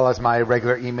MySpace as well as my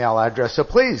regular email address. So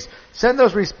please send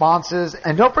those responses,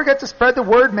 and don't forget to spread the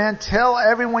word, man. Tell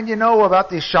everyone you know about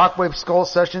these Shockwave Skull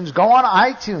Sessions. Go on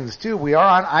iTunes too. We are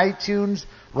on iTunes.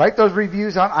 Write those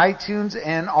reviews on iTunes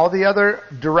and all the other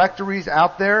directories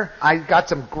out there. I got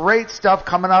some great stuff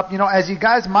coming up. You know, as you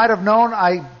guys might have known,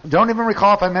 I don't even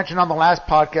recall if I mentioned on the last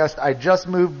podcast, I just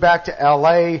moved back to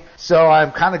LA, so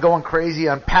I'm kind of going crazy,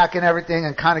 unpacking everything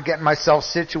and kind of getting myself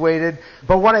situated.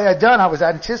 But what I had done, I was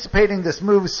anticipating this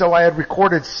move, so I had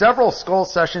recorded several Skull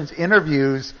Sessions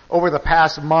interviews over the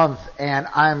past month, and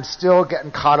I'm still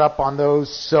getting caught up on those.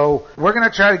 So we're going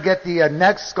to try to get the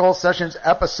next Skull Sessions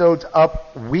episodes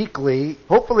up weekly,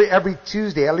 hopefully every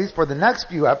Tuesday. At least for the next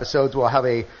few episodes, we'll have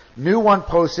a new one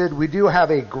posted. We do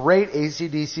have a great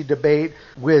AC/DC debate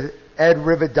with Ed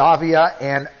Rivadavia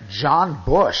and John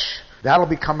Bush. That'll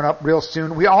be coming up real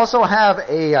soon. We also have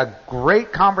a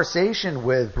great conversation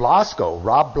with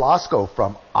Rob Blasco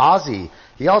from Ozzy.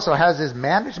 He also has his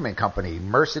management company,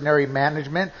 Mercenary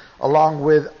Management, along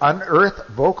with Unearthed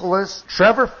vocalist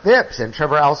Trevor Phipps. And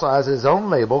Trevor also has his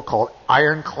own label called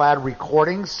Ironclad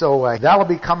Recordings. So that'll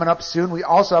be coming up soon. We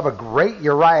also have a great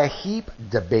Uriah Heep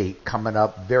debate coming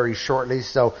up very shortly.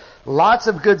 So lots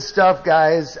of good stuff,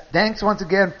 guys. Thanks once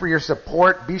again for your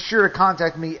support. Be sure to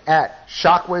contact me at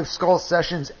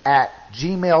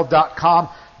shockwaveskullsessions@gmail.com.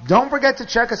 Don't forget to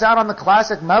check us out on the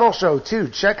Classic Metal Show, too.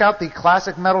 Check out the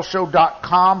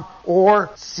classicmetalshow.com or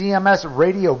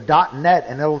cmsradio.net,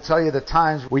 and it'll tell you the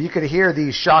times where you could hear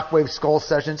these Shockwave Skull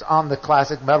Sessions on the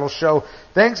Classic Metal Show.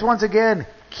 Thanks once again.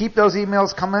 Keep those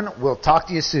emails coming. We'll talk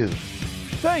to you soon.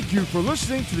 Thank you for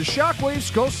listening to the Shockwave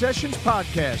Skull Sessions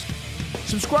podcast.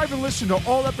 Subscribe and listen to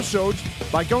all episodes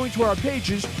by going to our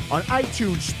pages on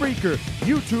iTunes, Spreaker,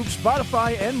 YouTube,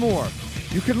 Spotify, and more.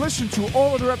 You can listen to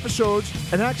all other episodes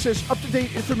and access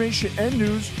up-to-date information and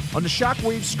news on the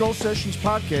Shockwave Skull Sessions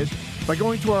podcast by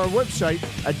going to our website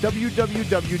at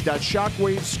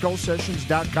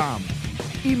www.shockwaveskullsessions.com.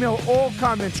 Email all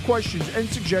comments, questions, and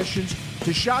suggestions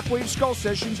to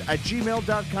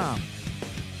shockwaveskullsessions@gmail.com.